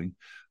harvesting.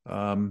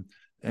 And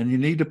you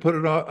need to put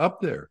it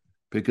up there,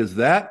 because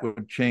that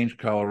would change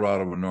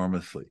Colorado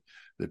enormously.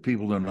 That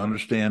people don't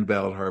understand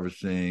ballot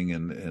harvesting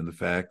and the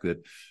fact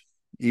that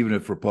even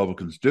if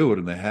Republicans do it,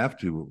 and they have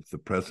to with the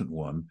present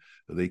one,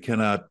 they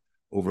cannot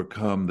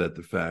overcome the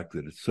fact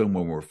that it's so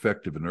much more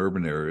effective in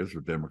urban areas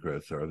where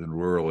Democrats are than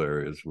rural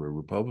areas where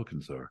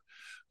Republicans are.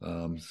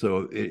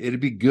 So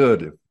it'd be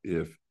good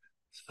if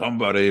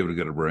somebody would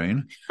get a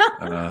brain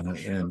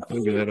and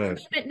figure that out.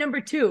 Amendment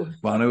number 2.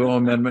 Bonneville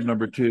Amendment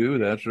number 2.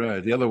 That's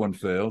right. The other one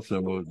failed,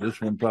 so this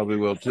one probably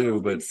will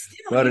too. But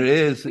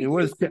it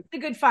was a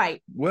good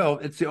fight. Well,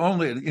 it's the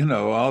only.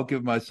 I'll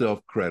give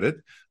myself credit.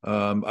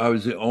 I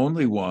was the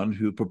only one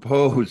who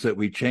proposed that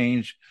we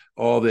change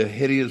all the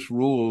hideous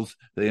rules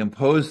they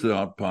imposed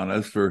upon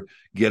us for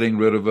getting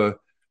rid of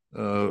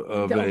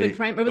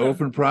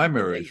open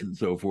primaries and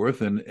so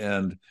forth,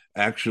 and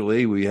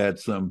actually we had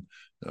some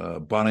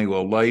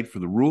Bonneville Light for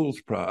the rules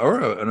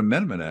or an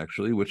amendment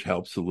actually, which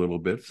helps a little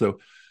bit. So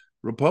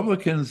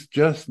Republicans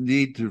just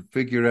need to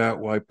figure out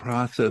why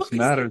process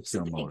matters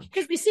so much.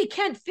 Because we see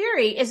Kent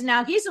Ferry is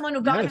now, he's the one who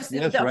got us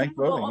the ranked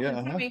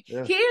voting.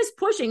 He is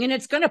pushing, and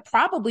it's going to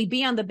probably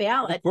be on the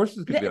ballot. Of course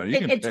it's going to be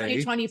on. In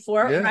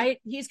 2024,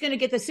 right? He's going to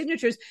get the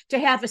signatures to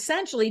have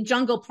essentially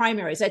jungle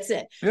primaries. That's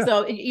it. Yeah.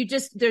 So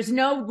there's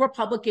no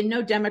Republican,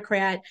 no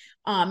Democrat.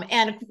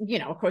 And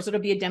of course it'll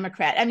be a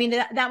Democrat. I mean,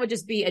 that would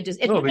just be a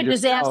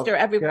disaster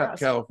everywhere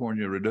else.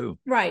 California redo.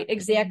 Right,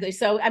 exactly.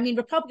 So, I mean,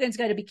 Republicans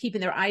got to be keeping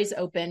their eyes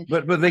open.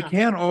 But they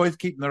can't always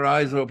keep their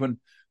eyes open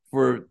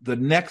for the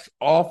next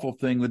awful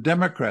thing the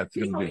Democrats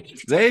are going to do.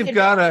 They've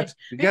got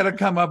to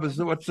come up with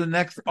what's the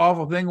next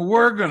awful thing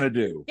we're going to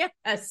do.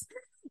 Yes.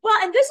 Well,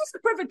 and this is the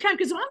perfect time,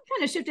 because I want to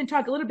kind of shift and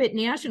talk a little bit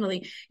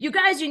nationally. You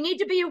guys, you need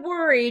to be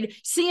worried.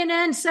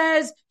 CNN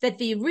says that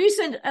the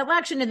recent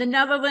election in the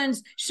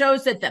Netherlands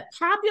shows that the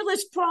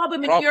populist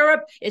problem in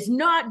Europe is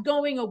not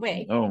going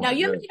away. Now,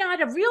 you may not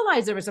have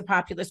realized there was a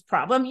populist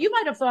problem. You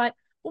might have thought,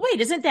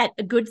 wait, isn't that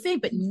a good thing?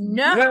 But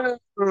no,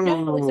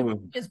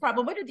 it's a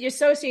problem. What did the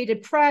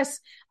Associated Press?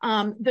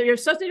 The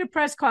Associated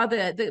Press called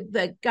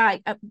the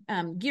guy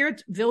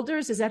Geert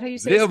Wilders. Is that how you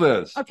say it?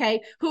 Wilders.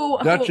 Okay, who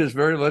Dutch is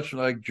very much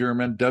like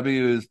German.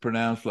 W is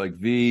pronounced like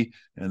V,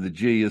 and the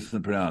G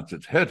isn't pronounced.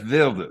 It's Het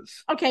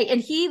Wilders. Okay,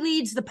 and he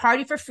leads the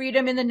Party for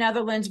Freedom in the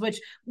Netherlands, which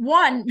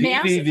won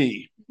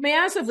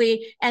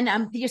massively,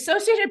 and the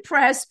Associated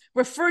Press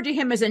referred to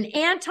him as an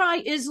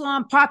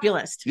anti-Islam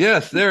populist.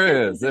 Yes,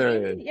 there is.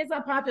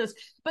 Islam populist.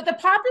 But the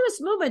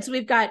populist movements,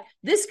 we've got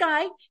this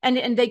guy,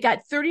 and they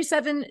got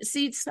 37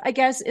 seats, I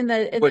guess,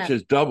 which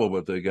is double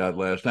what they got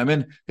last time.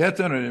 And that's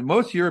in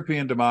most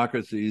European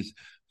democracies,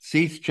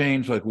 seats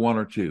change like one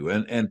or two,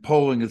 and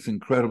polling is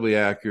incredibly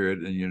accurate,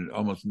 and you're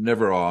almost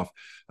never off.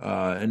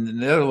 In the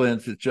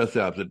Netherlands, it's just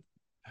the opposite.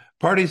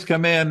 Parties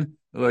come in,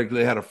 like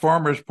they had a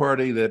farmers'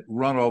 party that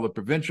run all the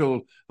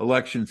provincial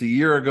elections a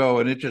year ago,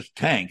 and it just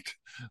tanked.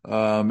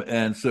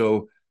 And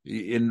so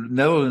in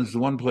Netherlands, the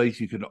one place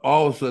you can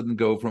all of a sudden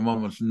go from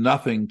almost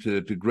nothing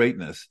to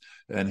greatness.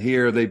 And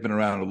here they've been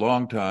around a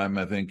long time.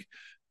 I think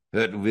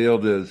that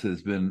Wilders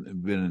has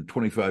been in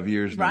 25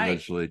 years in the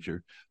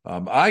legislature.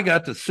 I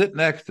got to sit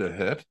next to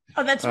Het.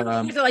 Oh, that's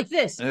right. They're like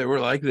this. We're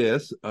like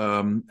this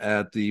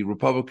at the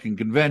Republican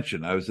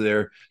convention. I was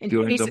there in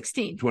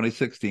 2016.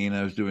 2016.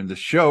 I was doing the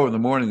show in the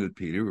morning with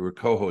Peter. We were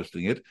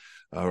co-hosting it,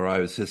 or I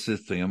was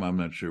assisting him. I'm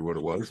not sure what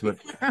it was, but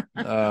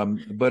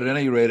at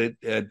any rate,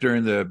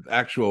 during the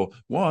actual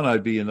one,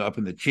 I'd be up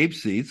in the cheap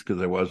seats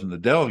because I wasn't a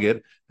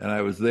delegate, and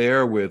I was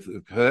there with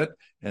Het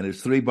and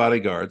his 3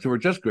 bodyguards, who were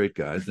just great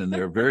guys, and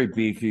they're very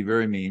beefy,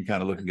 very mean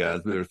kind of looking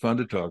guys, but they were fun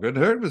to talk to. And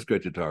Het was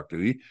great to talk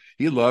to.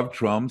 He loved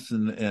Trump's,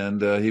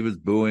 and he was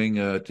booing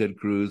Ted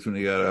Cruz when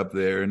he got up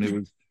there, and it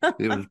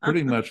was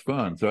pretty much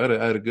fun. So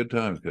I had a good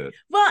time with it.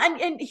 Well,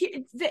 and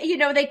he,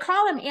 they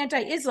call him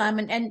anti-Islam,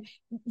 and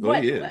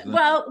he is.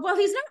 Well,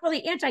 he's not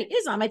really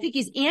anti-Islam. I think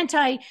he's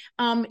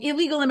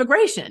anti-illegal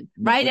immigration,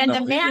 right? No, and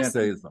the mass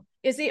anti-Islam.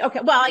 Is he okay?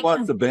 Well, he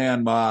wants to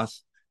ban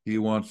Moss. He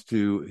wants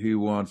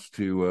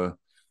to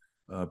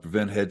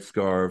prevent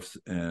headscarves,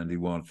 and he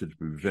wants to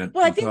prevent.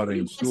 Well, I think what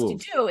he wants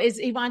to do is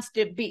he wants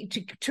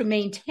to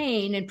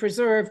maintain and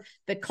preserve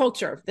the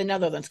culture, the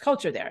Netherlands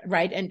culture there,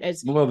 right? And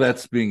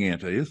that's being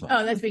anti-Islam.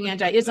 Oh, that's being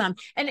anti-Islam.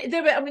 And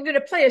I'm going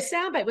to play a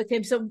soundbite with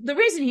him. So the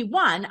reason he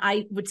won,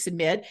 I would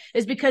submit,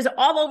 is because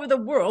all over the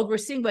world we're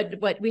seeing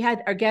what we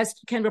had our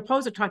guest Ken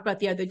Raposa talk about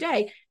the other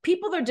day.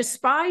 People are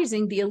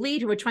despising the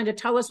elite who are trying to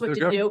tell us what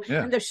to do,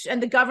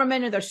 and the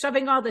government, and they're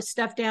shoving all this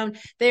stuff down.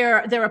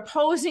 They're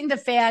opposing the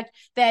fact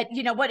that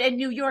in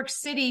New York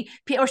City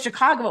or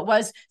Chicago it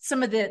was,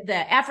 some of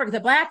the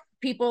Black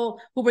people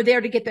who were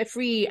there to get the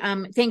free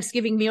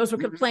Thanksgiving meals were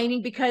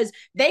complaining because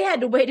they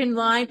had to wait in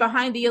line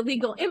behind the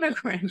illegal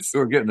immigrants who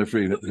were getting their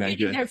free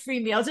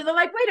meals. And they're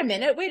like, wait a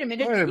minute, we're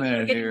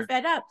getting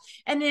fed up.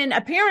 And then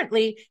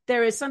apparently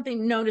there is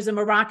something known as a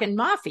Moroccan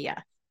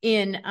mafia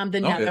in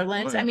the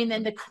Netherlands. I mean,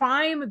 then the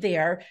crime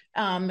there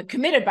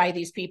committed by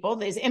these people,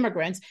 these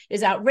immigrants,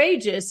 is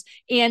outrageous.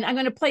 And I'm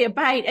going to play a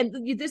bite. And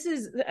this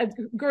is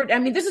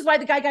this is why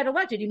the guy got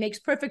elected. He makes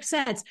perfect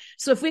sense.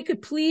 So if we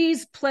could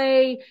please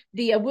play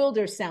the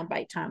Wilders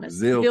soundbite, Thomas.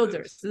 The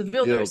Wilders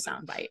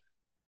soundbite.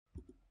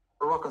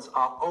 Moroccans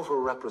are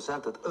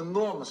overrepresented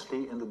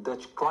enormously in the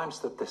Dutch crime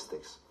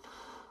statistics.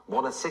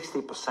 More than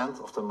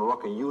 60% of the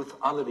Moroccan youth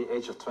under the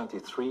age of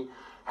 23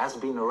 has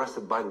been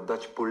arrested by the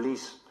Dutch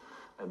police.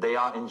 They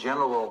are, in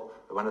general,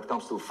 when it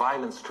comes to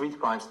violent street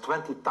crimes,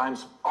 20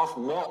 times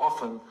more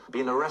often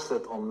being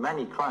arrested on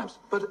many crimes.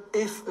 But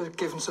if a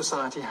given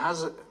society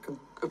has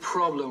a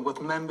problem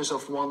with members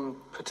of one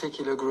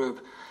particular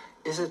group,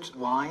 is it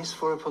wise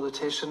for a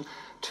politician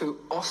to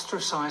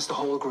ostracize the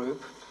whole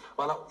group?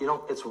 Well,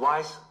 it's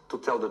wise to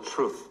tell the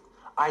truth.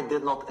 I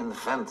did not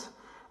invent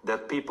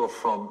that people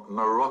from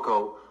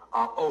Morocco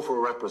are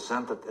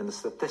overrepresented in the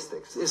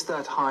statistics. Is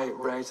that high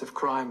rate of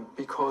crime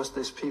because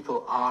these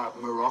people are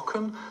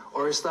Moroccan,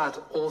 or is that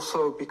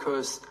also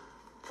because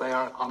they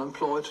are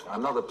unemployed?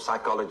 I'm not a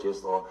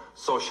psychologist or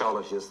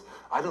sociologist.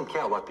 I don't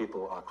care why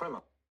people are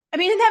criminals. I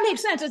mean, and that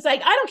makes sense. It's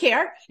like, I don't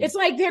care. It's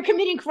like they're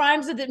committing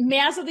crimes at the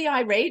massively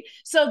high rate.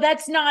 So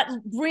that's not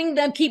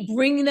keep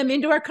bringing them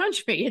into our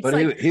country.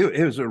 It's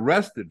he was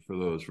arrested for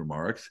those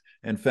remarks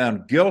and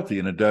found guilty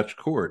in a Dutch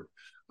court.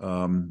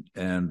 But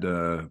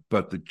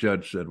the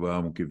judge said, well, I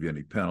won't give you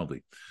any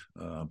penalty.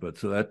 But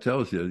so that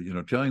tells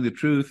you, telling the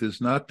truth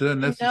is not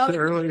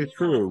necessarily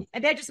true. I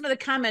bet you some of the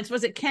comments,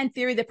 was it Ken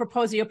Theory that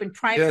proposed the open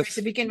primaries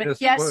to begin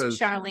with? Yes,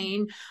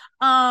 Charlene.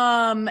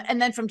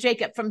 And then from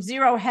Jacob, from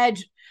Zero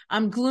Hedge,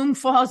 gloom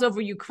falls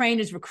over Ukraine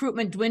as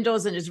recruitment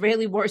dwindles and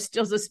Israeli war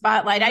steals the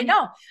spotlight. I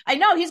know.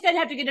 He's going to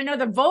have to get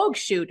another Vogue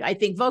shoot. I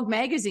think Vogue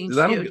magazine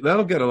shoot.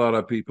 That'll get a lot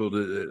of people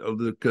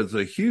because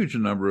a huge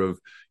number of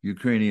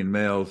Ukrainian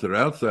males that are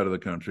outside of the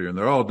country, and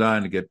they're all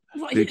dying to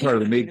be part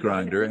of the meat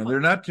grinder. And there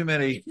are not too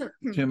many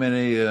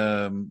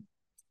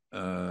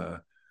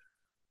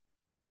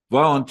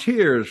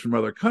volunteers from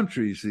other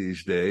countries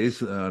these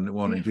days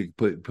wanting to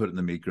put in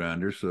the meat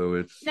grinder. So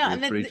it's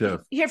pretty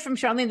tough. Hear from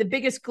Charlene, the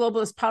biggest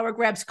globalist power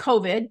grabs: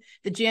 COVID,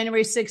 the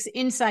January 6th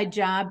inside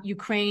job,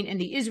 Ukraine,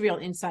 and the Israel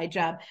inside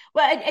job.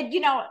 Well,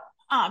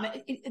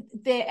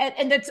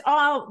 and that's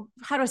all,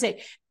 how do I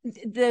say,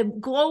 the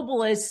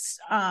globalists,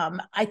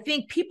 I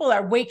think people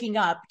are waking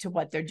up to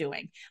what they're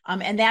doing.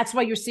 And that's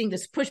why you're seeing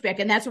this pushback.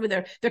 And that's why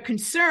they're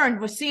concerned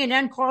with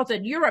CNN calls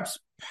it Europe's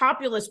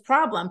populist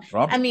problem.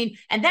 I mean,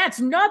 and that's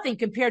nothing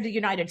compared to the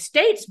United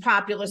States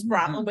populist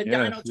problem with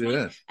Donald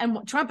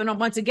Trump and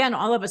once again,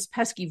 all of us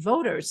pesky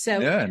voters.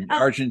 So and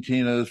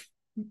Argentina's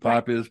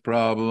populist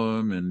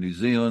problem and New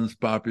Zealand's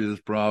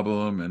populist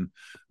problem and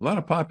a lot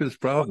of populist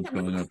problems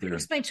going up there.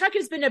 Explain. Chuck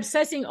has been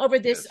obsessing over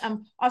this.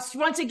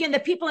 Once again, the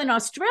people in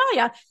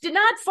Australia did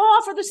not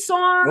fall for the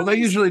SARS. Well, they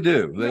usually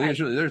do.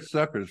 They're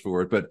suckers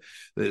for it. But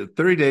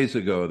 30 days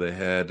ago, they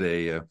had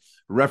a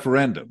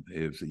referendum.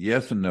 It was a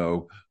yes and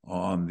no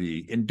on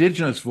the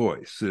indigenous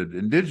voice.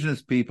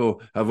 Indigenous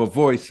people have a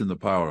voice in the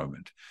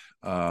parliament.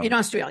 In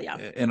Australia.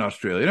 And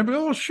everybody,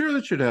 oh, sure,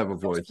 that should have a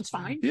voice. That's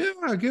fine. Yeah,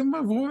 give them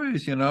a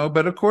voice,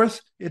 But of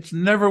course, it's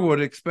never what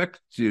it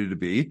expects you to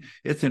be.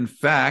 It's in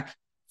fact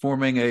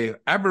forming a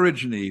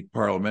Aborigine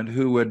parliament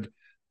who would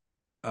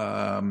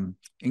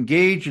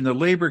engage in the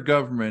Labour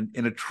government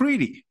in a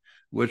treaty,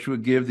 which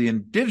would give the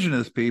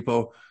indigenous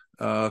people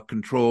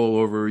control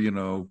over,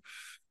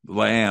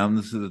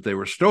 lands that they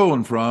were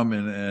stolen from,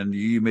 and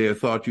you may have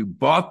thought you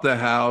bought the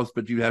house,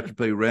 but you have to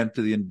pay rent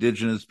to the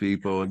indigenous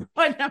people, and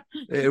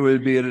it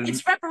would be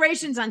it's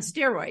reparations on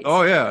steroids.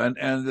 Oh yeah,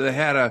 and they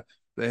had a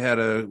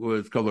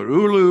what's called an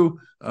Ulu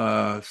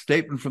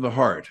statement from the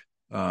heart,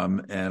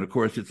 and of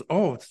course it's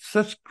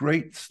such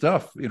great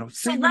stuff,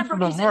 statement from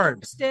the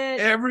heart.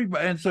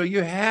 Everybody, and so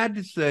you had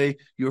to say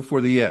you were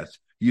for the yes.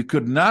 You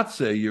could not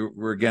say you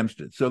were against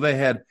it. So they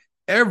had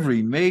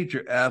every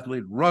major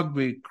athlete,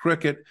 rugby,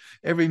 cricket,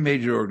 every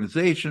major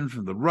organization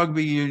from the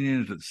rugby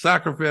union to the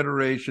soccer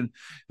federation.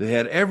 They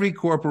had every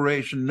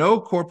corporation. No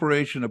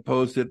corporation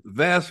opposed it. The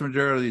vast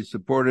majority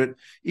supported it.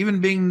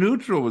 Even being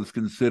neutral was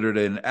considered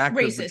an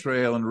act of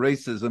betrayal and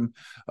racism.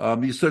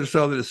 You sort of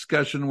saw the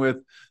discussion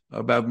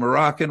about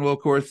Moroccan. Well,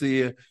 of course,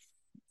 the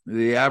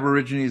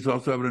Aborigines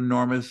also have an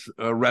enormous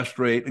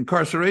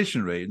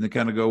incarceration rate. And they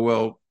kind of go,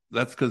 well,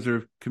 that's because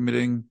they're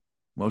committing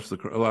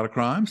a lot of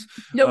crimes.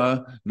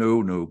 No.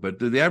 But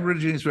the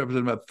Aborigines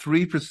represent about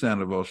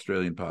 3% of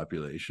Australian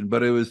population.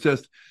 But it was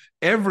just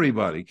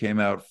everybody came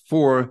out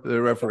for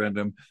the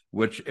referendum,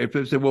 which if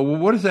they said, well,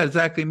 what does that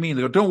exactly mean?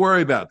 They go, don't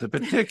worry about the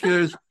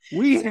particulars.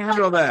 We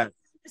handle that.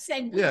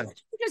 Saying,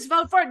 just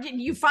vote for it.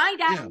 You find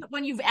out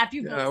after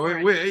you vote for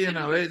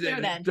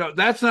it.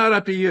 That's not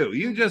up to you.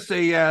 You just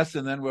say yes,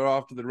 and then we're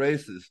off to the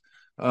races.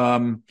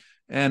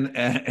 And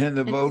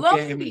the vote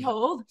came.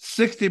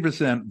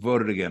 60%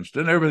 voted against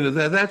it. And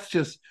everybody, that's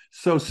just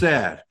so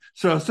sad,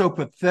 so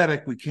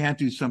pathetic. We can't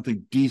do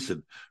something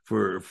decent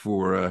for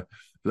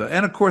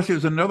and of course,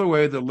 there's another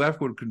way the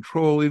left would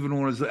control even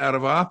when it was out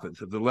of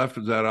office. If the left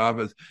was out of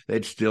office,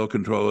 they'd still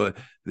control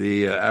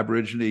the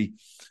Aborigine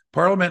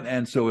parliament,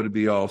 and so it'd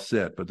be all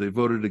set. But they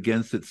voted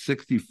against it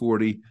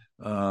 60-40,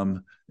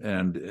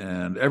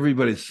 and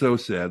everybody's so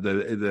sad.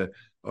 The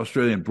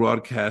Australian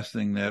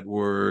Broadcasting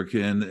Network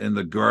and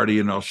the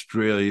Guardian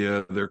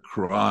Australia, they're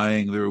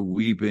crying, they're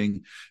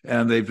weeping,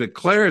 and they've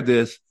declared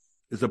this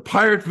as a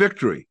pirate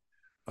victory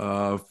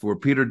for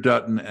Peter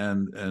Dutton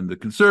and the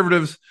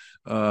Conservatives,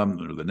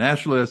 or the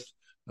Nationalists,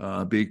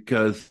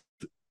 because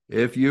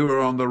if you are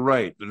on the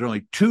right, there's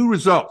only two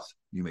results.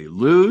 You may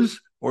lose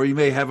or you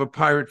may have a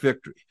pirate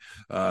victory.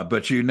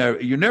 But you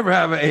never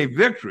have a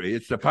victory.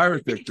 It's a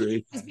pirate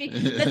victory.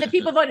 The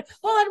people voted.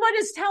 Well, and what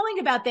is telling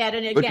about that?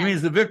 And again, which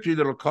means the victory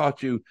that'll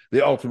cost you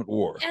the ultimate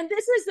war. And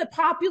this is the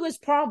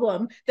populist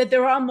problem that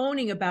they're all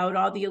moaning about,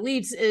 all the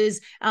elites, is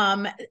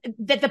that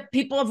the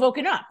people have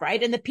woken up,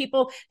 right? And the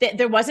people, that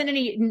there wasn't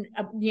any,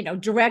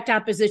 direct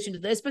opposition to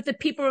this, but the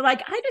people were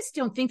like, I just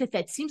don't think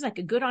that seems like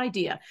a good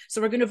idea.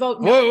 So we're going to vote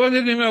no. Well, they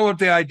didn't even know what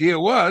the idea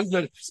was,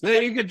 but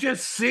you could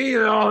just see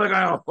it all.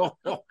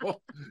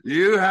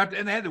 You have to,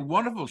 and they had the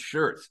wonderful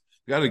shirts.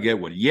 Got to get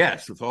one.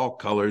 Yes, with all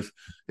colors.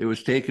 It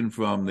was taken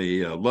from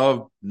the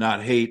love,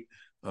 not hate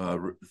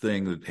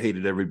thing that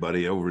hated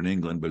everybody over in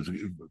England, but it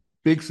was a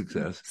big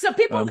success. So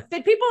people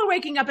are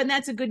waking up, and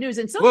that's a good news.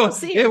 And so we'll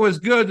see. It was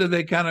good that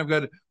they kind of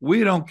got.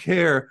 We don't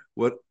care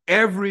what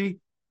every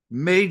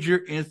major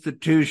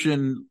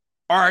institution,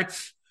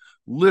 arts,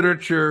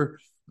 literature,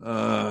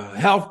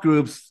 health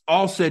groups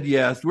all said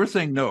yes. We're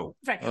saying no.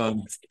 Right.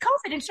 COVID,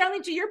 and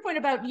Charlene, to your point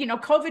about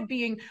COVID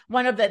being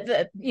one of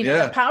the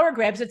power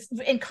grabs. It's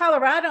in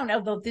Colorado.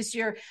 Although this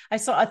year I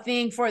saw a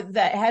thing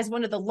that has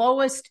one of the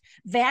lowest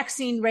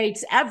vaccine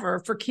rates ever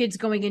for kids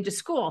going into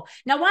school.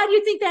 Now, why do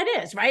you think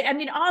that is? Right? I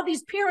mean, all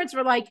these parents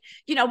were like,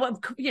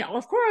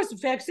 of course,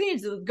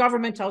 vaccines. The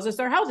government tells us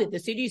they're healthy. The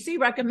CDC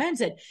recommends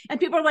it, and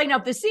people are like, no,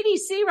 if the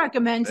CDC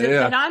recommends it,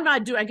 then I'm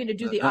not going to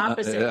do the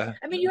opposite.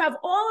 I mean, you have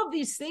all of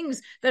these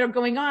things that are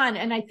going on.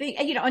 And I think,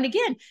 and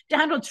again,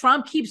 Donald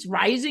Trump keeps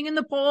rising in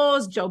the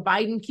polls. Joe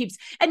Biden keeps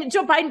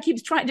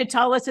trying to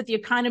tell us that the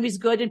economy's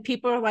good, and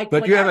people are like,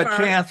 but whatever. You have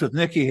a chance with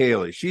Nikki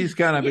Haley. She's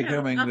kind of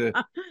becoming and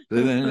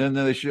then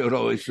they showed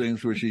all these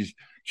things where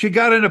she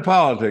got into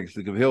politics,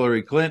 like of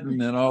Hillary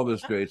Clinton and all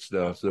this great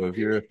stuff. So if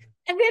you're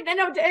And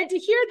to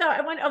hear though,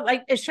 I went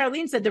like as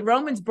Charlene said, the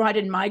Romans brought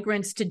in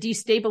migrants to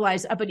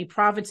destabilize uppity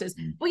provinces.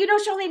 Well,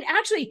 Charlene,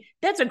 actually,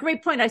 that's a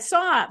great point. I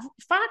saw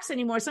Fox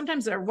anymore.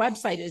 Sometimes their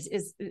website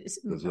is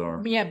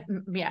bizarre.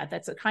 Yeah,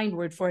 that's a kind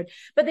word for it.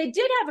 But they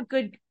did have a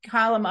good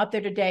column up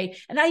there today,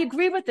 and I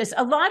agree with this.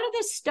 A lot of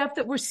this stuff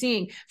that we're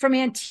seeing from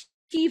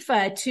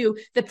Antifa to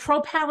the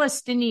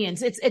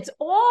pro-Palestinians, it's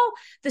all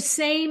the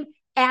same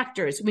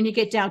actors when you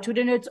get down to it,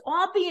 and it's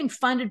all being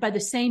funded by the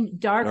same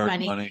dark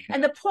money.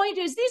 And the point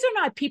is, these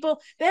are not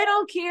people. They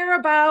don't care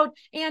about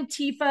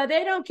Antifa.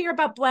 They don't care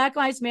about Black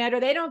Lives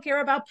Matter. They don't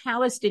care about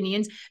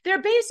Palestinians.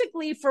 They're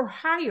basically for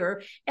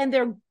hire, and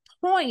they're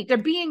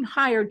being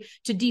hired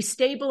to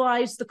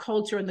destabilize the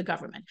culture and the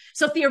government.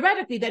 So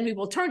theoretically, then we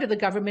will turn to the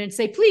government and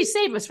say, please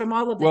save us from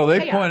all of this. Well, they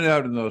chaos. pointed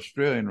out in the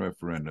Australian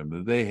referendum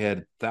that they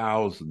had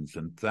thousands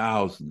and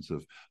thousands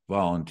of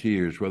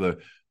volunteers, where the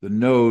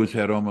No's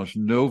had almost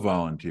no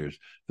volunteers.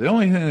 The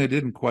only thing they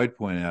didn't quite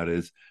point out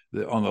is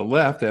that on the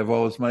left, they have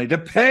all this money to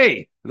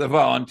pay the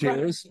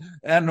volunteers. Right.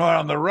 And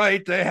on the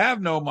right, they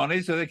have no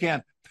money, so they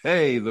can't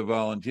pay the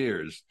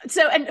volunteers.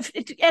 So, and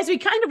as we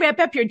kind of wrap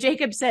up here,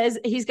 Jacob says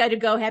he's got to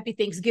go. Happy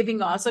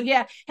Thanksgiving all. So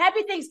yeah,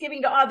 happy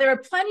Thanksgiving to all. There are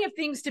plenty of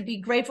things to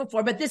be grateful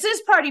for, but this is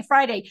Party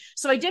Friday.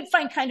 So I did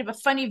find kind of a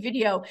funny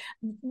video.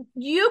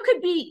 You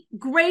could be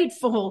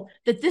grateful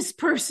that this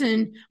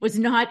person was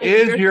not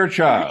your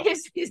child.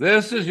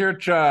 This is your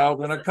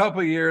child in a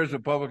couple of years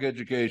of public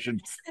education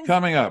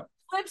coming up.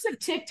 Clips of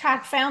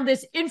TikTok found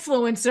this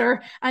influencer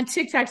on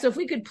TikTok. So if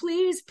we could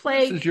please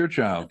play this is your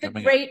child the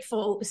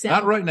grateful sound.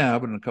 Not right now,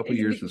 but in a couple of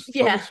years of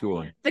public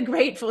schooling. The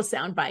grateful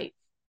sound bite.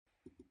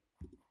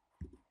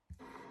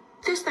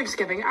 This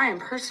Thanksgiving, I am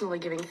personally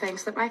giving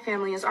thanks that my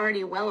family is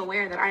already well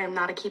aware that I am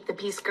not a keep the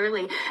peace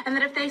girly, and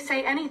that if they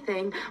say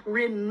anything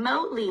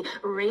remotely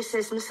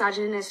racist,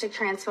 misogynistic,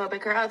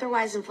 transphobic, or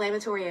otherwise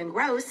inflammatory and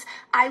gross,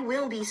 I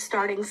will be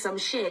starting some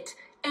shit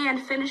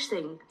and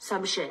finishing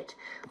some shit.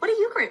 What are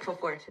you grateful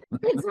for today?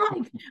 It's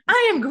like,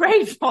 I am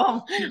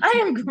grateful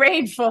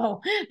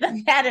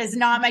that is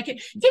not my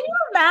kid. Can you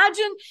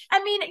imagine?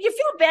 I mean, you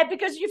feel bad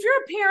because if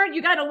you're a parent,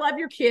 you got to love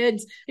your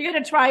kids. You got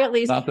to try at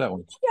least. Not that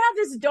one. You have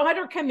this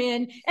daughter come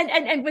in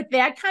and with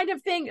that kind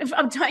of thing.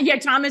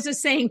 Thomas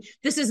is saying,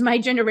 this is my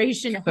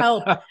generation.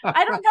 Help.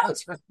 I don't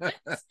know.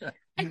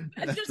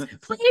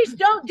 Just please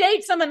don't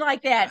date someone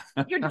like that.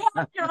 Your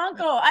dad, your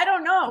uncle, I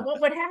don't know what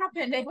would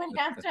happen. They would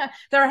have to,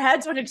 their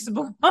heads would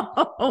explode.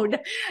 Well,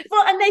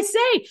 and they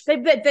say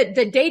that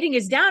the dating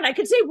is down. I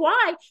could say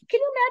why. Can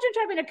you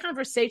imagine having a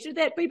conversation with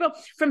that people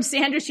from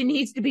Sandra? She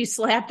needs to be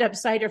slapped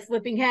upside her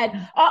flipping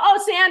head.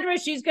 Oh, Sandra,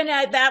 she's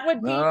gonna. That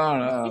would be.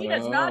 She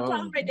does not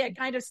tolerate that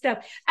kind of stuff.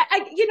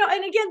 And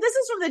again, this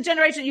is from the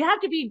generation. You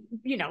have to be,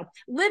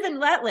 live and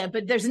let live,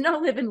 but there's no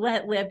live and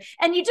let live.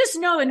 And you just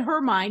know in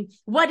her mind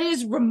what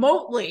is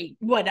remotely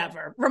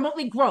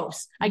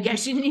gross. I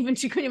guess she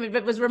couldn't even, but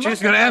it was remotely.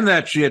 She's going to end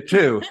that shit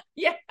too.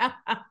 Yeah.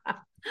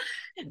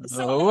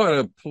 So, what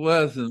a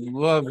pleasant,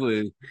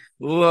 lovely,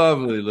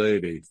 lovely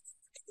lady.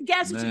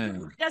 Guess she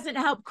doesn't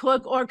help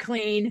cook or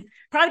clean.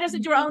 Probably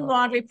doesn't do her own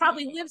laundry.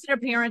 Probably lives in her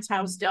parents'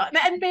 house still.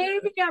 And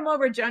maybe I'm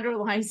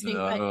overgeneralizing.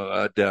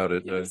 I doubt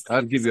it.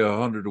 I'd give you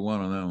 100 to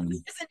 1 on that one.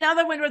 There's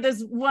another one where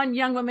this one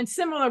young woman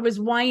similar was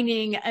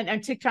whining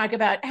on TikTok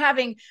about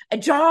having a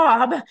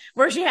job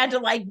where she had to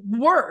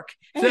work.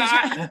 So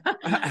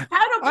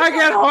I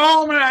get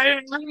home and I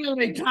didn't have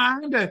any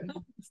time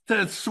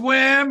to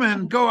swim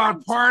and go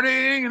out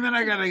partying, and then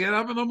I got to get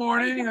up in the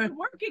morning.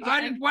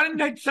 Why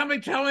didn't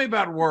somebody tell me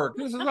about work?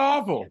 This is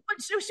awful.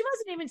 But she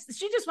wasn't even.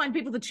 She just wanted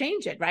people to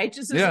change it, right?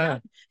 Just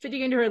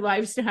fitting into her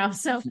lifestyle.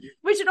 So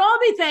we should all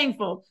be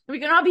thankful. We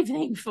can all be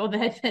thankful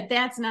that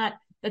that's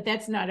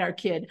not our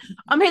kid.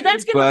 Hey,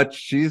 that's good. But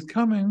she's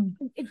coming.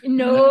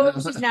 No,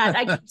 she's not.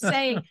 I keep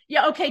saying,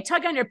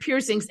 tug on her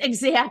piercings.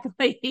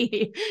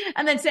 Exactly.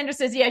 And then Sandra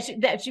says,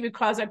 she would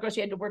cause our girl.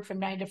 She had to work from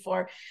 9 to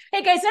 4.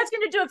 Hey, guys, that's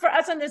going to do it for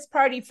us on this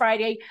Party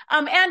Friday.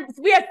 And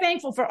we are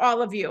thankful for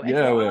all of you. We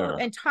are.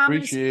 And Thomas.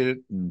 Appreciate it.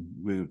 And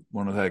we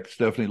want to thank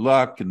Stephanie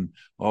Luck and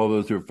all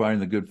those who are fighting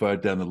the good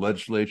fight down the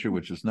legislature,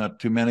 which is not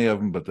too many of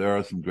them, but there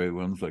are some great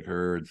ones like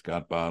her and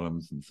Scott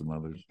Bottoms and some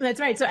others. That's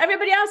right. So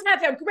everybody else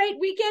have a great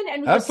weekend.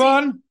 And have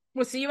fun.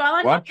 We'll see you all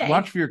on Monday. Monday.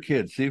 Watch for your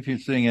kids. See if you're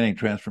seeing any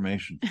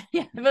transformation.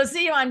 We'll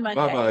see you on Monday.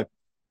 Bye-bye.